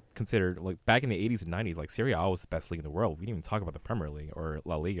considered back in the 80s and 90s, Serie A was the best league in the world. We didn't even talk about the Premier League or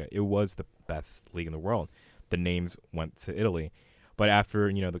La Liga. It was the best league in the world. The names went to Italy. But after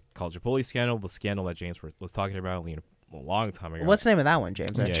the Calciopoli scandal, the scandal that James was talking about a long time ago. What's the name of that one,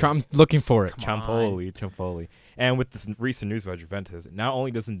 James? Yeah. I'm looking for it. Ciampoli. And with this recent news about Juventus, not only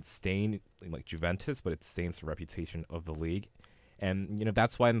doesn't it stain Juventus, but it stains the reputation of the league. And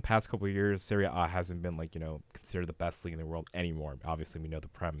that's why in the past couple of years, Serie A hasn't been considered the best league in the world anymore. Obviously, we know the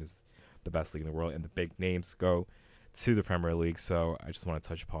Prem is the best league in the world, and the big names go to the Premier League. So I just want to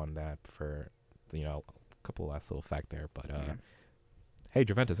touch upon that for a couple last little fact there. But hey,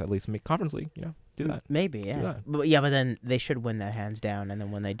 Juventus, at least make Conference League. Do that. Maybe, yeah. that. But then they should win that hands down, and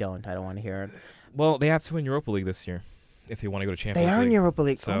then when they don't, I don't want to hear it. Well, they have to win Europa League this year if they want to go to Champions They are League. in Europa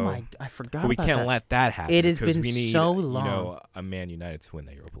League. So- Oh my! I forgot. But we about can't that. let that happen. It has because been we need, so long. a Man United to win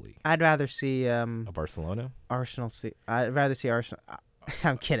the Europa League. I'd rather see A Barcelona. Arsenal. I'd rather see Arsenal.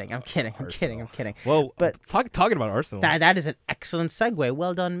 I'm kidding. Arsenal. I'm kidding. Well, But- talking about Arsenal. That is an excellent segue.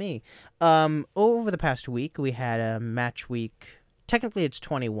 Well done, me. Over the past week, we had a match week. Technically, it's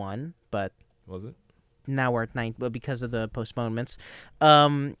 21, but was it? now we're at 9. But because of the postponements,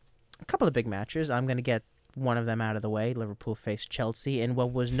 a couple of big matches. I'm going to get one of them out of the way. Liverpool faced Chelsea in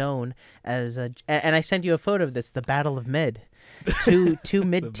what was known as and I sent you a photo of this, the Battle of Mid. Two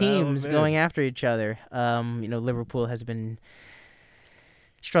mid Battle teams of Mid. going after each other. Liverpool has been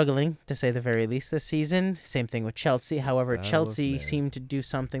struggling, to say the very least, this season. Same thing with Chelsea. However, Battle of Chelsea Mid. seemed to do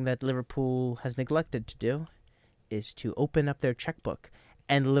something that Liverpool has neglected to do, is to open up their checkbook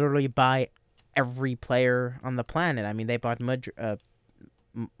and literally buy every player on the planet. I mean, they bought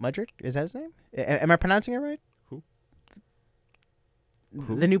Mudryk. Is that his name? Am I pronouncing it right? Who?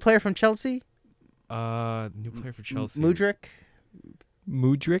 The new player from Chelsea? New player for Chelsea. Mudryk?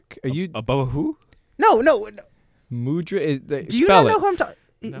 Mudryk? Are you Above who? No. Mudryk? Do you Spell not know it. who I'm talking?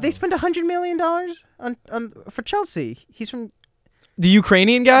 No. They spent $100 million on for Chelsea. He's from The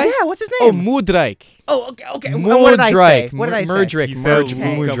Ukrainian guy? yeah. What's his Oh, name? Mudryk. Oh, okay. What did I say? What did I say? Mudryk. He said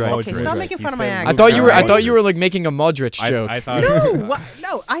Okay. Luka Mudryk. Okay, stop Modric. making He fun of my said accent. Luka I thought you were Modric. making a Modric joke. I thought. No, what?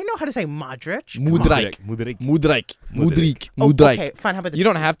 No, I know how to say Modric. Mudryk. Mudryk. Mudryk. Oh, Mudryk. okay, fine. How about this? You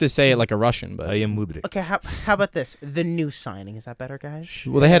don't have to say it like a Russian, but I am Mudryk. Okay, how about this? The new signing. Is that better, guys?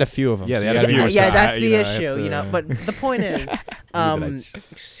 well, they had a few of them. Yeah, so they you had a gotta few. be Yeah, so that's I- the that's, issue, But the point is,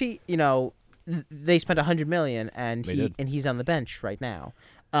 Mudryk. they spent $100 million, and They did. he's on the bench right now.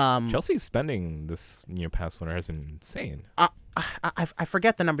 Chelsea's spending this past winter has been insane. I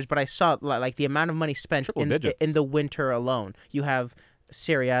forget the numbers, but I saw like the amount of money spent Triple digits. in the winter alone. You have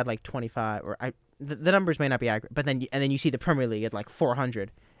Serie A at like 25, or the numbers may not be accurate, but then you see the Premier League at like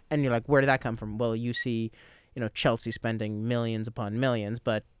 400, and you're like, where did that come from? Well, you see, Chelsea spending millions upon millions,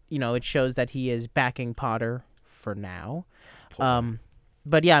 but it shows that he is backing Potter for now.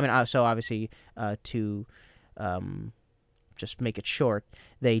 But yeah, I mean, so obviously, to just make it short,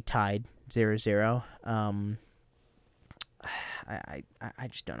 they tied 0-0. I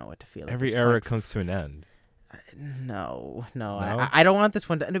just don't know what to feel. at Every this era point. comes to an end. No. No? I don't want this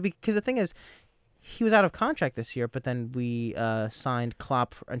one to, because the thing is, he was out of contract this year, but then we signed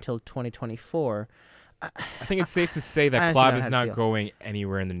Klopp until 2024. I think it's safe to say I that honestly Klopp don't know is how to not feel. going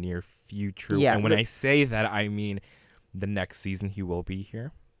anywhere in the near future. Yeah, and when but- I say that, I mean the next season he will be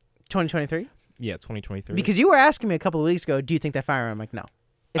here. 2023? Yeah, 2023. Because you were asking me a couple of weeks ago, do you think they fire him? I'm like, no.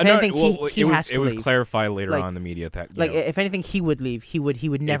 If No, anything, well, he has to it was leave. clarified later Like- on in the media that Like, if anything, he would leave. He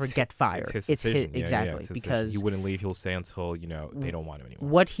would never it's- get fired. It's his decision. Yeah, exactly, it's his decision. because he wouldn't leave. He'll stay until they don't want him anymore.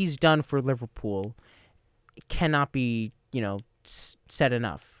 what he's done for Liverpool cannot be said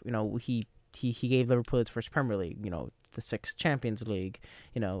enough. He gave Liverpool its first Premier League. The 6th Champions League.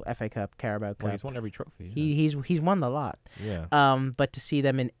 FA Cup, Carabao Cup. Well, he's won every trophy. Yeah. He's won the lot. yeah. But to see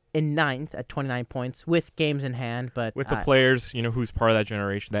them in 9th at 29 points with games in hand, but With the players, who's part of that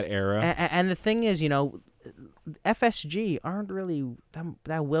generation, that era. and the thing is, FSG aren't really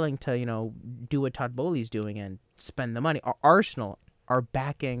that willing to, do what Todd Bowley's doing and spend the money. Arsenal are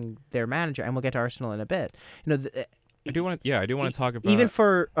backing their manager, and we'll get to Arsenal in a bit. I do want to talk about even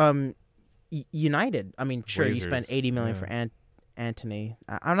for United. I mean, sure, you spent Glazers, $80 million for Anthony.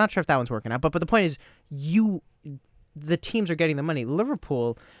 I'm not sure if that one's working out, but the point is, the teams are getting the money.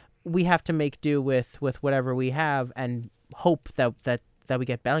 Liverpool, we have to make do with whatever we have and hope that we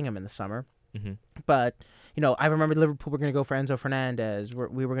get Bellingham in the summer. Mm-hmm. But I remember Liverpool were going to go for Enzo Fernandez.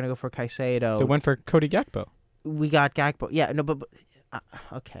 We were going to go for Caicedo. They went for Cody Gakpo. We got Gakpo. Yeah, no, but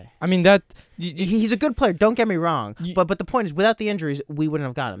okay. I mean that he's a good player. Don't get me wrong. But the point is, without the injuries, we wouldn't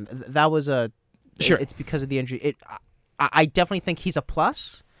have got him. That was sure. It's because of the injury. I definitely think he's a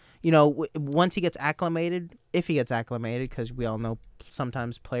plus. Once he gets acclimated, if he gets acclimated, because we all know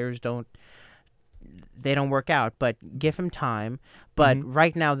sometimes players don't work out, but give him time. But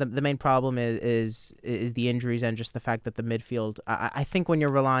right now, the main problem is the injuries and just the fact that the midfield. I think when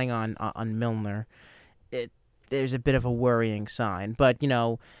you're relying on Milner, there's a bit of a worrying sign. But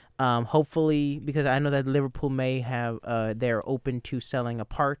hopefully, because I know that Liverpool may have they're open to selling a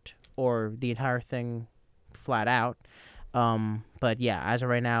part or the entire thing flat out. But yeah, as of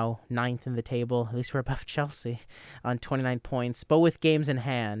right now, 9th in the table. At least we're above Chelsea on 29 points, but with games in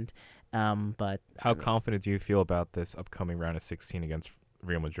hand. But how confident do you feel about this upcoming round of 16 against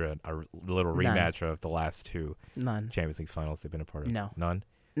Real Madrid? A little rematch of the last two Champions League finals they've been a part of. None.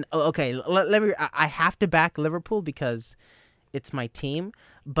 Okay, let me. I have to back Liverpool because it's my team.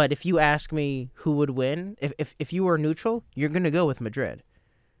 But if you ask me who would win, if you were neutral, you're gonna go with Madrid.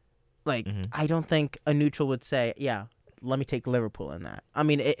 Like I don't think a neutral would say, yeah, let me take Liverpool in that. I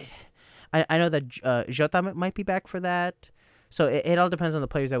mean, I know that Jota might be back for that. So it all depends on the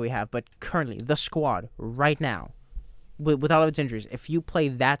players that we have. But currently, the squad right now, with all of its injuries, if you play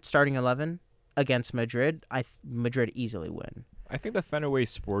that starting 11 against Madrid, Madrid easily win. I think the Fenway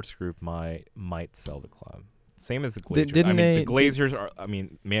Sports Group might sell the club. Same as the Glazers. The Glazers are. I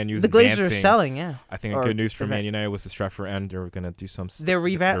mean, Man U's the Glazers advancing. Are selling. Yeah. I think good news for Man United was the Stratford end. They're going to do some. They're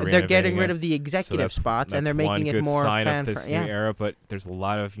getting rid of the executive spots, and they're making it more sign fan of this new era. But there's a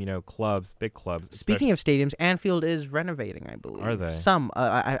lot of clubs, big clubs. Speaking of stadiums, Anfield is renovating, I believe. Are they? Some.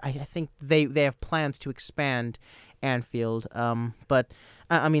 I think they have plans to expand Anfield. But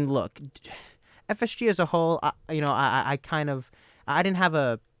I mean, look, FSG as a whole. I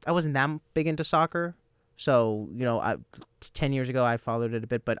wasn't that big into soccer. So 10 years ago I followed it a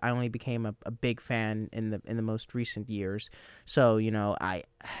bit, but I only became a big fan in the most recent years. So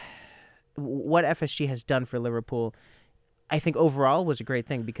what FSG has done for Liverpool, I think overall was a great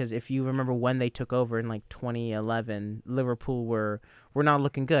thing, because if you remember when they took over in like 2011, Liverpool were not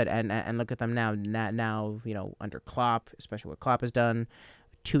looking good, and look at them now. Now under Klopp, especially what Klopp has done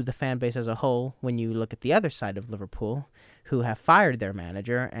to the fan base as a whole. When you look at the other side of Liverpool, who have fired their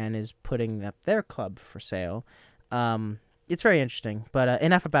manager and is putting up their club for sale, it's very interesting. But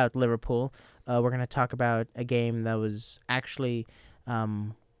enough about Liverpool. We're going to talk about a game that was actually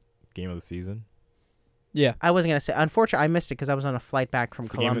game of the season. Yeah, I wasn't going to say. Unfortunately, I missed it because I was on a flight back from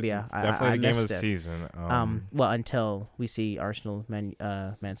Colombia. It's definitely the game of the season. Well, until we see Arsenal, Man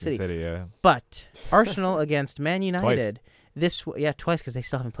City. Yeah. But Arsenal against Man United. Twice. Twice, because they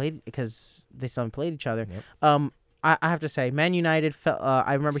still haven't played each other. Yep. I have to say, Man United.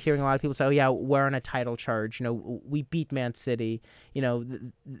 I remember hearing a lot of people say, "Oh yeah, we're on a title charge. We beat Man City.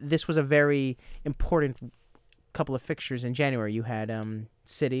 This was a very important couple of fixtures in January. You had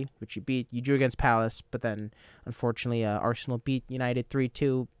City, which you beat. You drew against Palace, but then unfortunately, Arsenal beat United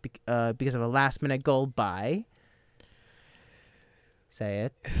 3-2 because of a last-minute goal by. Say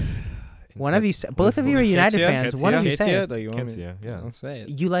it. One of you, both of you are United fans. One of you say it. Yeah. I'll say it.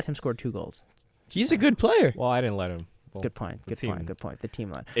 You let him score 2 goals. He's a good player. Well, I didn't let him. Well, good point. The team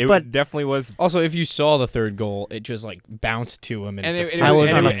led. It definitely was. Also, if you saw the third goal, it just bounced to him. I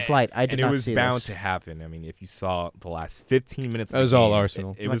was on a flight. I did not see this. And it was bound to happen. I mean, if you saw the last 15 minutes, that was all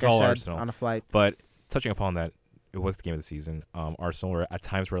Arsenal. It was all Arsenal on a flight. But touching upon that, it was the game of the season. Arsenal were at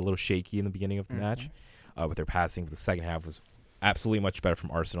times a little shaky in the beginning of the match, with their passing. The second half was absolutely much better from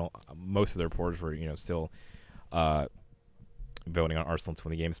Arsenal. Most of the reporters were, still voting on Arsenal to win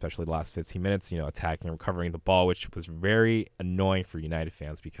the game, especially the last 15 minutes, attacking and recovering the ball, which was very annoying for United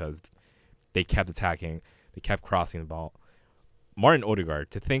fans because they kept attacking, they kept crossing the ball. Martin Odegaard,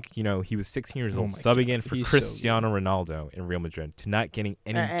 to think, he was 16 years old, subbing in for Cristiano Ronaldo in Real Madrid, to not getting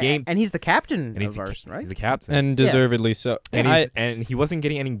any game. And he's the captain of Arsenal, right? He's the captain. And deservedly so. And he wasn't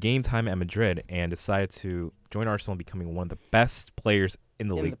getting any game time at Madrid and decided to join Arsenal and becoming one of the best players in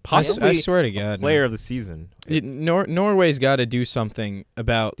the league. Possibly I swear to God, player of the season. Norway's got to do something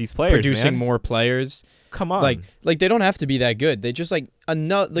about these players, producing more players. Come on. Like they don't have to be that good. They just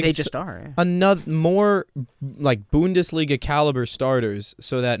another. They just are. Yeah. Another more Bundesliga caliber starters,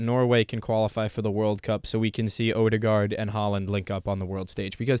 so that Norway can qualify for the World Cup, so we can see Odegaard and Haaland link up on the world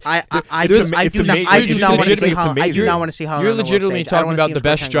stage. Because I do not want to see Haaland. I do not want to see Haaland. You're legitimately talking about the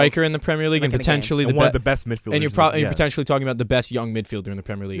best striker in the Premier League and potentially one of the best midfielders. And you're potentially talking about the best young midfielder in the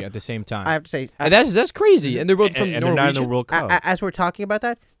Premier League at the same time. I have to say that's crazy, and they're both from and Norwegian. they're not in the World Cup. As we're talking about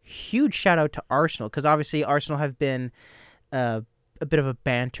that, huge shout out to Arsenal, because obviously Arsenal have been a bit of a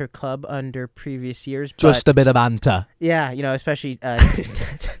banter club under previous years. Just a bit of banter. Yeah, especially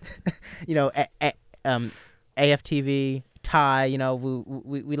AFTV Ty.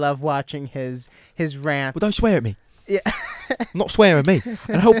 We love watching his rants. Well, don't swear at me. Yeah. Not swearing at me.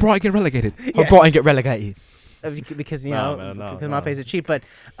 And I hope Brighton get relegated. I hope Brighton get relegated. Because Mape's a cheat, but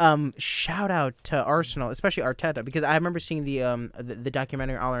shout out to Arsenal, especially Arteta, because I remember seeing the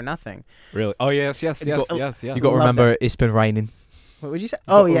documentary All or Nothing. Really? Oh yes. You got to remember it's been raining. What would you say?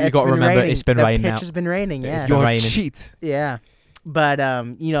 You got to remember it's been raining. The pitch has been raining. Yeah, it's been raining. Cheat. Yeah, but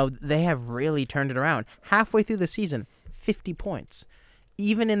they have really turned it around. Halfway through the season, 50 points.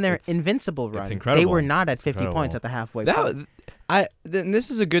 Even in their invincible run, they were not at 50 points at the halfway point.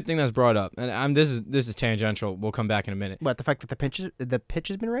 This is a good thing that's brought up, and this is tangential. We'll come back in a minute. What, the fact that the pitch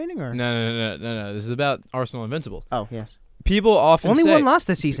has been raining, or no. This is about Arsenal Invincible. Oh yes. People often only say, one lost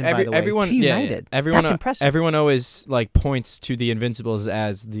this season. By the way, everyone, to United. Everyone, that's impressive. Everyone always points to the Invincibles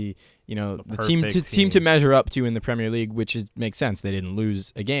as the team to measure up to in the Premier League, which makes sense. They didn't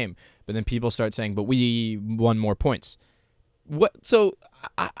lose a game, but then people start saying, "But we won more points." What? So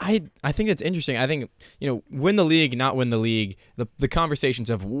I think it's interesting. I think win the league, not win the league. The conversations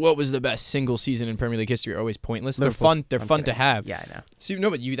of what was the best single season in Premier League history are always pointless. They're fun. They're fun to have. Yeah, I know. So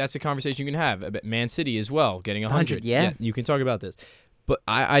but that's a conversation you can have about Man City as well, getting 100. Yeah, you can talk about this. But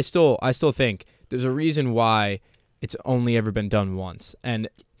I still think there's a reason why it's only ever been done once, and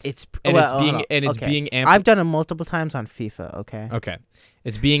it's being amplified. I've done it multiple times on FIFA. Okay,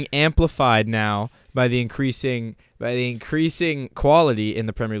 it's being amplified now by the increasing quality in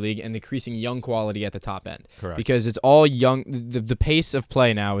the Premier League and the increasing young quality at the top end. Correct. Because it's all young. The pace of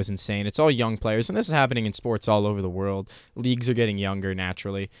play now is insane. It's all young players, and this is happening in sports all over the world. Leagues are getting younger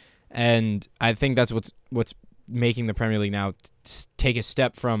naturally, and I think that's what's making the Premier League now take a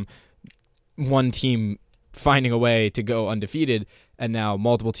step from one team finding a way to go undefeated, and now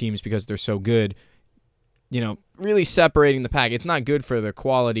multiple teams, because they're so good, really separating the pack. It's not good for the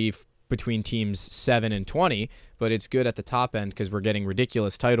quality between teams 7 and 20, but it's good at the top end because we're getting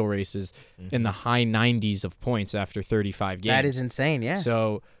ridiculous title races in the high 90s of points after 35 games. That is insane, yeah.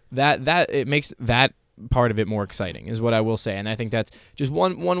 So that it makes that part of it more exciting, is what I will say, and I think that's just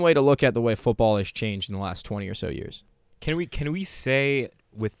one way to look at the way football has changed in the last 20 or so years. Can we say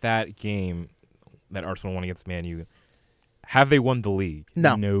with that game that Arsenal won against Man U, have they won the league?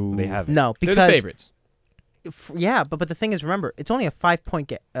 No, they haven't. No, because they're the favorites. Yeah, but the thing is, remember, it's only a 5-point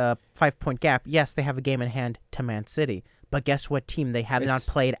gap. Yes, they have a game in hand to Man City, but guess what team they have not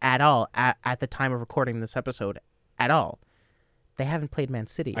played at all at the time of recording this episode at all? They haven't played Man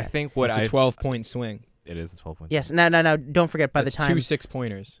City yet. I think it's a 12-point swing. It is a 12-point. Yes. No. Don't forget, by the time 2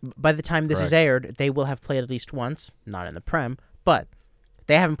 6-pointers. By the time this is aired, they will have played at least once, not in the Prem, but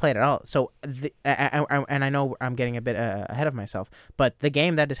they haven't played at all. So, and I know I'm getting a bit ahead of myself, but the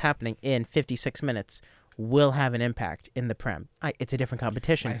game that is happening in 56 minutes will have an impact in the Prem. It's a different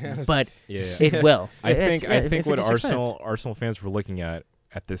competition, but it will. I think what Arsenal fans were looking at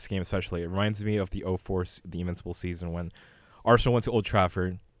this game especially, it reminds me of the 2004 the Invincible season when Arsenal went to Old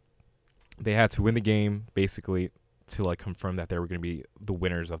Trafford. They had to win the game basically to confirm that they were going to be the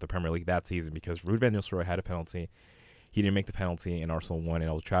winners of the Premier League that season, because Ruud van Nistelrooy had a penalty. He didn't make the penalty, and Arsenal won at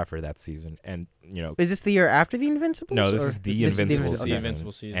Old Trafford that season. And is this the year after the Invincibles? No, this is the Invincible season. The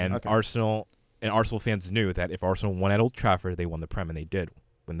Invincible season. And Arsenal fans knew that if Arsenal won at Old Trafford, they won the Prem, and they did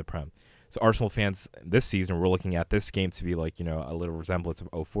win the Prem. So Arsenal fans this season were looking at this game to be a little resemblance of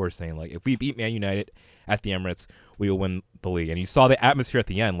 2004, saying if we beat Man United at the Emirates, we will win the league. And you saw the atmosphere at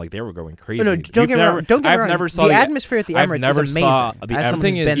the end, they were going crazy. No, don't get me wrong. The atmosphere at the Emirates is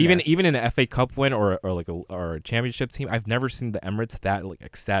amazing. Even in an FA Cup win or a championship team, I've never seen the Emirates that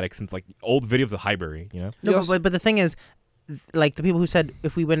ecstatic since old videos of Highbury. No, but the thing is, the people who said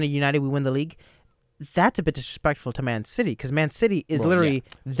if we win at United, we win the league. That's a bit disrespectful to Man City, because Man City is literally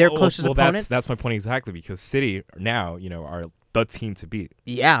their closest opponent. That's my point exactly, because City now, are the team to beat.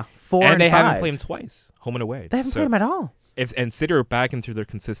 Yeah, 4 and 5. And they haven't played them twice, home and away. They haven't played them at all. And City are back into their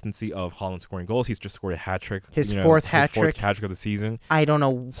consistency of Haaland scoring goals. He's just scored a hat trick. His fourth hat trick of the season. I don't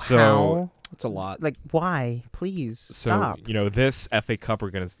know how. It's a lot. Like, why? Please So stop. this FA Cup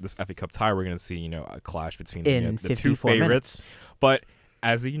this FA Cup tie we're gonna see a clash between the two 54 favorites. minutes. But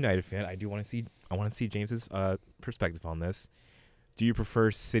as a United fan, I want to see James's perspective on this. Do you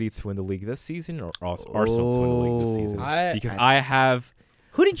prefer City to win the league this season or Arsenal to win the league this season? Because I have.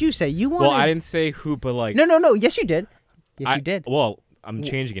 Who did you say you wanted? Well, I didn't say who, but like. No. Yes, you did. Yes, you did. Well, I'm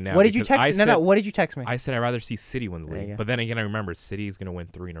changing it now. What did you because text? I No. said- What did you text me? I said I'd rather see City win the There you league. go. But then again, I remember City is going to win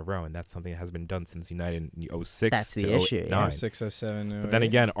 3 in a row, and that's something that has been done since United in 06 That's to the issue, yeah. 09. 6, 07. But then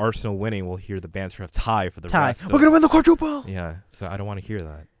again, Arsenal winning will hear the banter of tie for the Tie. rest. We're gonna win the quadruple. Yeah, so I don't want to hear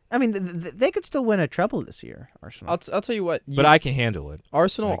that. I mean, they could still win a treble this year, Arsenal. I'll tell you what. But I can handle it.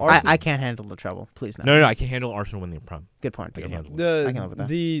 Arsenal. I can't handle the treble. Please no. No, I can handle Arsenal winning the Prem. Good point. I can handle it. I can live with that.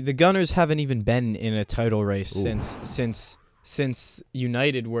 The Gunners haven't even been in a title race since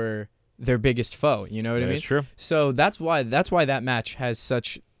United were their biggest foe. You know what I mean? That's true. So that's why that match has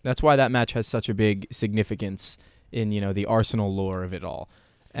such a big significance in the Arsenal lore of it all.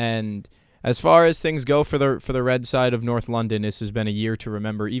 And as far as things go for the red side of North London, this has been a year to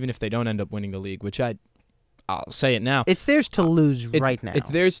remember, even if they don't end up winning the league, which I'll say it now. It's theirs to lose right now. It's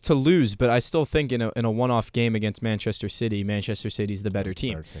theirs to lose, but I still think in a one-off game against Manchester City's the better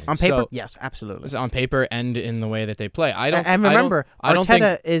team. On paper, So- yes, absolutely. It's on paper and in the way that they play. And remember, I don't think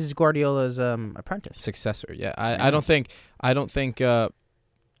Arteta is Guardiola's apprentice. successor. Yeah, I don't think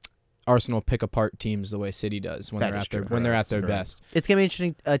Arsenal pick apart teams the way City does when That they're is at their true. when they're at their Correct. best. It's gonna be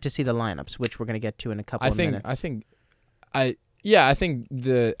interesting to see the lineups, which we're gonna get to in a couple of minutes. I think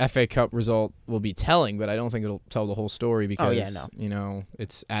the FA Cup result will be telling, but I don't think it'll tell the whole story because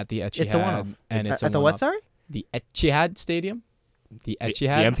it's at the Etihad It's a one-off. and it's At a the what? one-off. Sorry, The Etihad Stadium, the The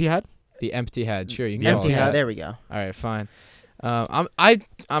Etihad, empty head? the Etihad. Sure, you can The call it Etihad. that. there we go. All right, fine. I'm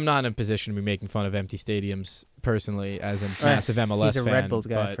not in a position to be making fun of empty stadiums personally, as a massive MLS He's a fan. Red Bulls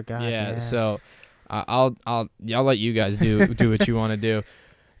guy, I but forgot, Yeah, yeah. so I'll let you guys do what you want to do.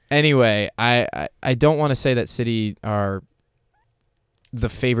 Anyway, I don't want to say that City are the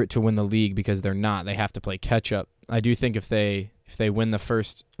favorite to win the league because they're not. They have to play catch up. I do think if they win the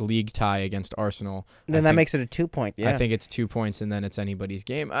first league tie against Arsenal, Then that makes it a 2-point. Yeah, I think it's 2 points, and then it's anybody's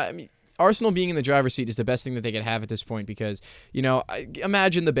game. I mean, Arsenal being in the driver's seat is the best thing that they could have at this point because,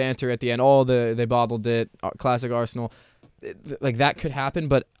 imagine the banter at the end. They bottled it. Classic Arsenal. Like, that could happen,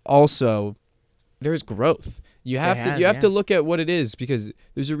 but also there's growth. You have to look at what it is because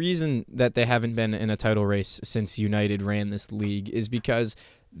there's a reason that they haven't been in a title race since United ran this league is because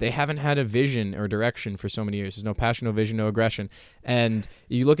they haven't had a vision or direction for so many years. There's no passion, no vision, no aggression. And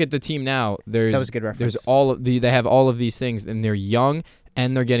you look at the team now, that was a good reference. they have all of these things, and they're young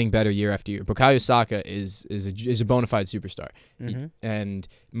and they're getting better year after year. Bukayo Saka is a bona fide superstar. And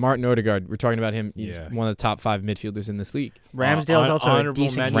Martin Odegaard, we're talking about him. He's one of the top 5 midfielders in this league. Ramsdale's also a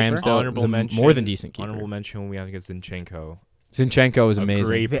decent mention, keeper. Ramsdale is a more than decent keeper. Honorable mention when we have against Zinchenko. Zinchenko is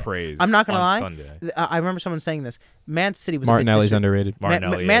amazing. Great praise. I'm not gonna on lie. Sunday. I remember someone saying this. Man City was Martinelli's underrated.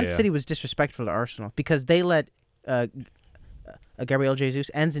 Martinelli, Man yeah. City was disrespectful to Arsenal because they let Gabriel Jesus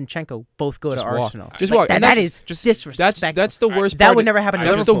and Zinchenko both go to Just walk. Arsenal. Just Like, walk. And that that's- is disrespectful. That's the worst That part. would never happen to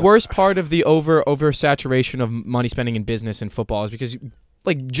That's the Liverpool. worst part of the oversaturation of money spending in business and football is because,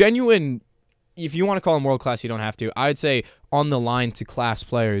 like, genuine. If you want to call them world class, you don't have to. I'd say on the line to class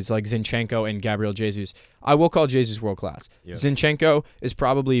players like Zinchenko and Gabriel Jesus. I will call Jesus world class. Yes. Zinchenko is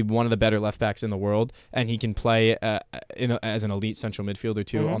probably one of the better left backs in the world, and he can play as an elite central midfielder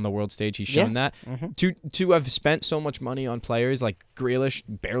too on the world stage. He's shown that. To have spent so much money on players like Grealish,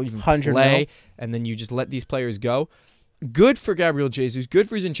 barely even 100 play, mil. and then you just let these players go. Good for Gabriel Jesus, good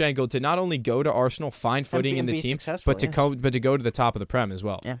for Zinchenko to not only go to Arsenal, find footing in the be team, successful, but to go to the top of the Prem as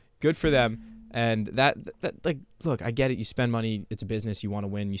well. Yeah. Good for them. And that like, look, I get it. You spend money. It's a business. You want to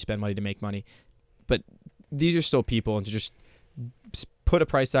win. You spend money to make money. But these are still people, and to just put a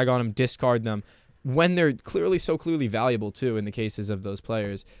price tag on them, discard them, when they're so clearly valuable too in the cases of those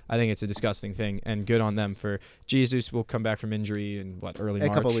players, I think it's a disgusting thing. And good on them for Jesus. Will come back from injury in early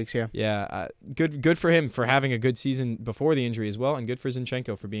March. A couple of weeks, yeah. Yeah, good for him for having a good season before the injury as well, and good for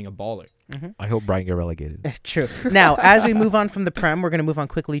Zinchenko for being a baller. I hope Brighton get relegated. True. Now, as we move on from the Prem, we're going to move on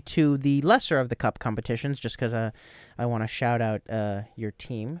quickly to the lesser of the cup competitions, just because I want to shout out your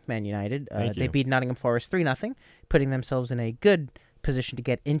team, Man United. Thank They you. beat Nottingham Forest 3-0, putting themselves in a good position to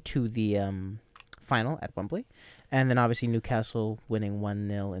get into the final at Wembley. And then obviously Newcastle winning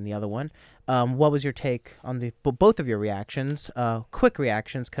 1-0 in the other one. What was your take on both of your reactions? Quick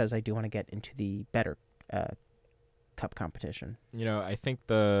reactions, because I do want to get into the better cup competition. I think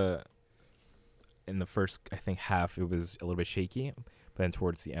in the first, half, it was a little bit shaky, but then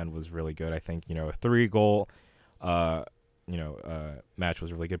towards the end was really good. I think, a 3-goal match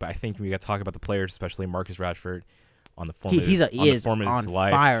was really good. But I think we got to talk about the players, especially Marcus Rashford, on the form He of his on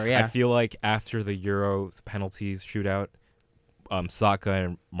life. fire. Yeah. I feel like after the Euros penalties shootout, Saka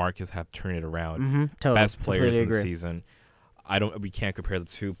and Marcus have turned it around. Mm-hmm. Totally. Best players in the agree. season. We can't compare the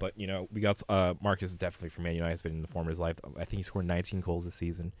two, but we got Marcus is definitely for Man United has been in the form of his life. I think he scored 19 goals this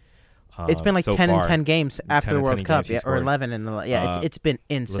season. It's been like so 10 far. and 10 games after 10 the and World 10 Cup, games he or scored. 11 in the it's been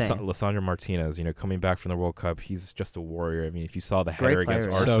insane. Lisandro Martinez, coming back from the World Cup, he's just a warrior. I mean, if you saw the Great header against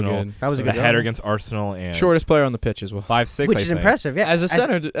player. So Arsenal, good. That was a the good header goal. against Arsenal and Shortest player on the pitch as well. 5'6", Which I is think. impressive. Yeah. As a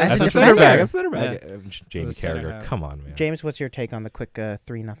center, as As a a center back, Yeah. Jamie As a center Carragher, back. come on, man. James, what's your take on the quick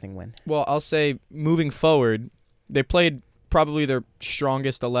 3-0 win? Well, I'll say moving forward, they played probably their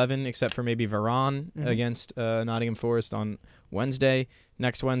strongest 11, except for maybe Varane against Nottingham Forest on Wednesday.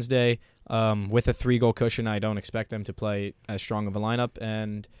 Next Wednesday, with a 3-goal cushion, I don't expect them to play as strong of a lineup,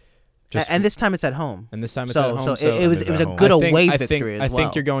 and And this time it's at home. this time it's So, at home. so it was It's a at home. good I think- away I victory think, as well. I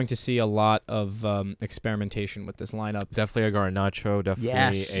think you're going to see a lot of experimentation with this lineup. Definitely a Garnacho. Definitely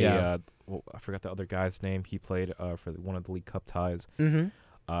Yes. Yeah. I forgot the other guy's name. He played for one of the League Cup ties. Mm-hmm.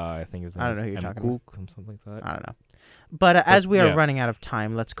 I think his name I don't was know who you're talking about. Mkuk, something like that. I don't know. But as we are yeah. running out of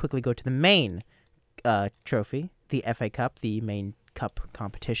time, let's quickly go to the main trophy, the FA Cup, the main cup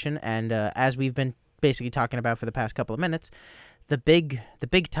competition. And as we've been basically talking about for the past couple of minutes, the big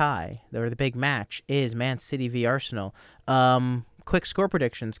tie, or the big match, is Man City v Arsenal. Quick score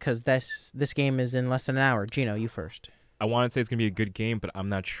predictions, because this game is in less than an hour. Gino, you first. I want to say it's gonna be a good game, but I'm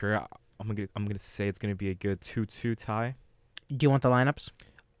not sure. I'm gonna say it's gonna be a good 2-2 tie. Do you want the lineups?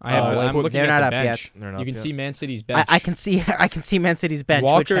 I'm looking they're at not the up yet. bench. They're not You up can yet. see Man City's bench. I can see Man City's bench,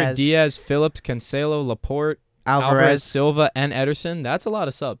 Walker, which has Diaz, Phillips, Cancelo, Laporte, Alvarez, Silva, and Ederson. That's a lot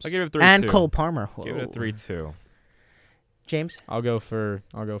of subs. I'll give it a 3-2. and Cole Palmer. Give it a Whoa. 3-2. James? I'll go for.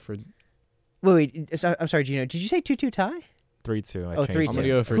 Wait, I'm sorry, Gino. Did you say 2-2 tie? 3-2. Oh, 3-2. I'm gonna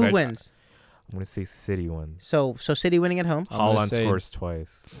go for- Who wins? I'm gonna say City wins. So City winning at home. I'm gonna Haaland say scores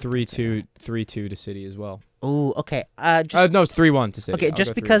twice. 3-2 to City as well. Ooh, okay. No, it's 3-1 to City. Okay, I'll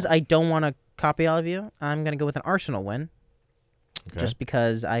just go because 3-1. I don't want to copy all of you, I'm going to go with an Arsenal win. Okay. Just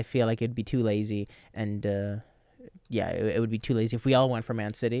because I feel like it'd be too lazy. And, it would be too lazy if we all went for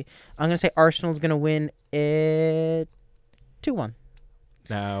Man City. I'm going to say Arsenal's going to win it 2-1.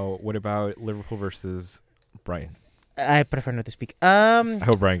 Now, what about Liverpool versus Brighton? I prefer not to speak. I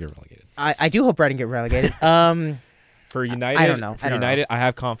hope Brighton get relegated. I do hope Brighton get relegated. For United, I don't know. For I don't know. United, I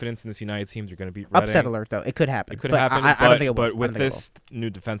have confidence in this United team. They're going to beat Reading. Upset alert, though. It could happen. It could but happen, I don't think it will. but with I don't think it this new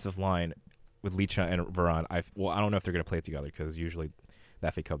defensive line, with Licha and Varane, I don't know if they're going to play together because usually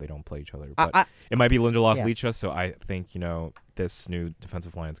the FA Cup they don't play each other. But it might be Lindelof, yeah. Licha, so I think this new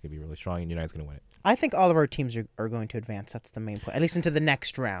defensive line is going to be really strong, and United's going to win it. I think all of our teams are going to advance. That's the main point. At least into the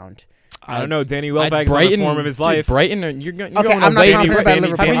next round. I don't know. Danny Welbeck's on the Brighton, form of his dude, life. Brighton, you're going Okay, I'm not away. confident about Danny-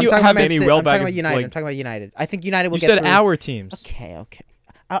 Liverpool. Danny- I'm you talking have about Danny Man City. I'm Welbeck talking about is United. like- I'm talking about United. I think United will You get said through. our teams. Okay.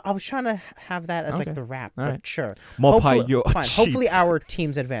 I was trying to have that as like Okay. the wrap, All but right. sure. Mopai, Hopefully our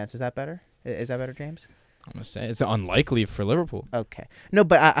teams advance. Is that better? Is that better, James? I'm gonna say it's unlikely for Liverpool. Okay. No,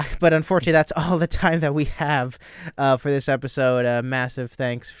 but unfortunately, that's all the time that we have for this episode. Massive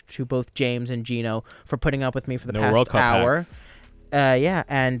thanks to both James and Gino for putting up with me for the No past World Cup hour. hacks.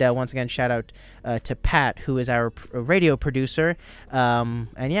 And once again, shout out to Pat, who is our radio producer.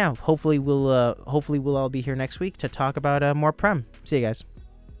 And yeah, hopefully we'll all be here next week to talk about more Prem. See you guys.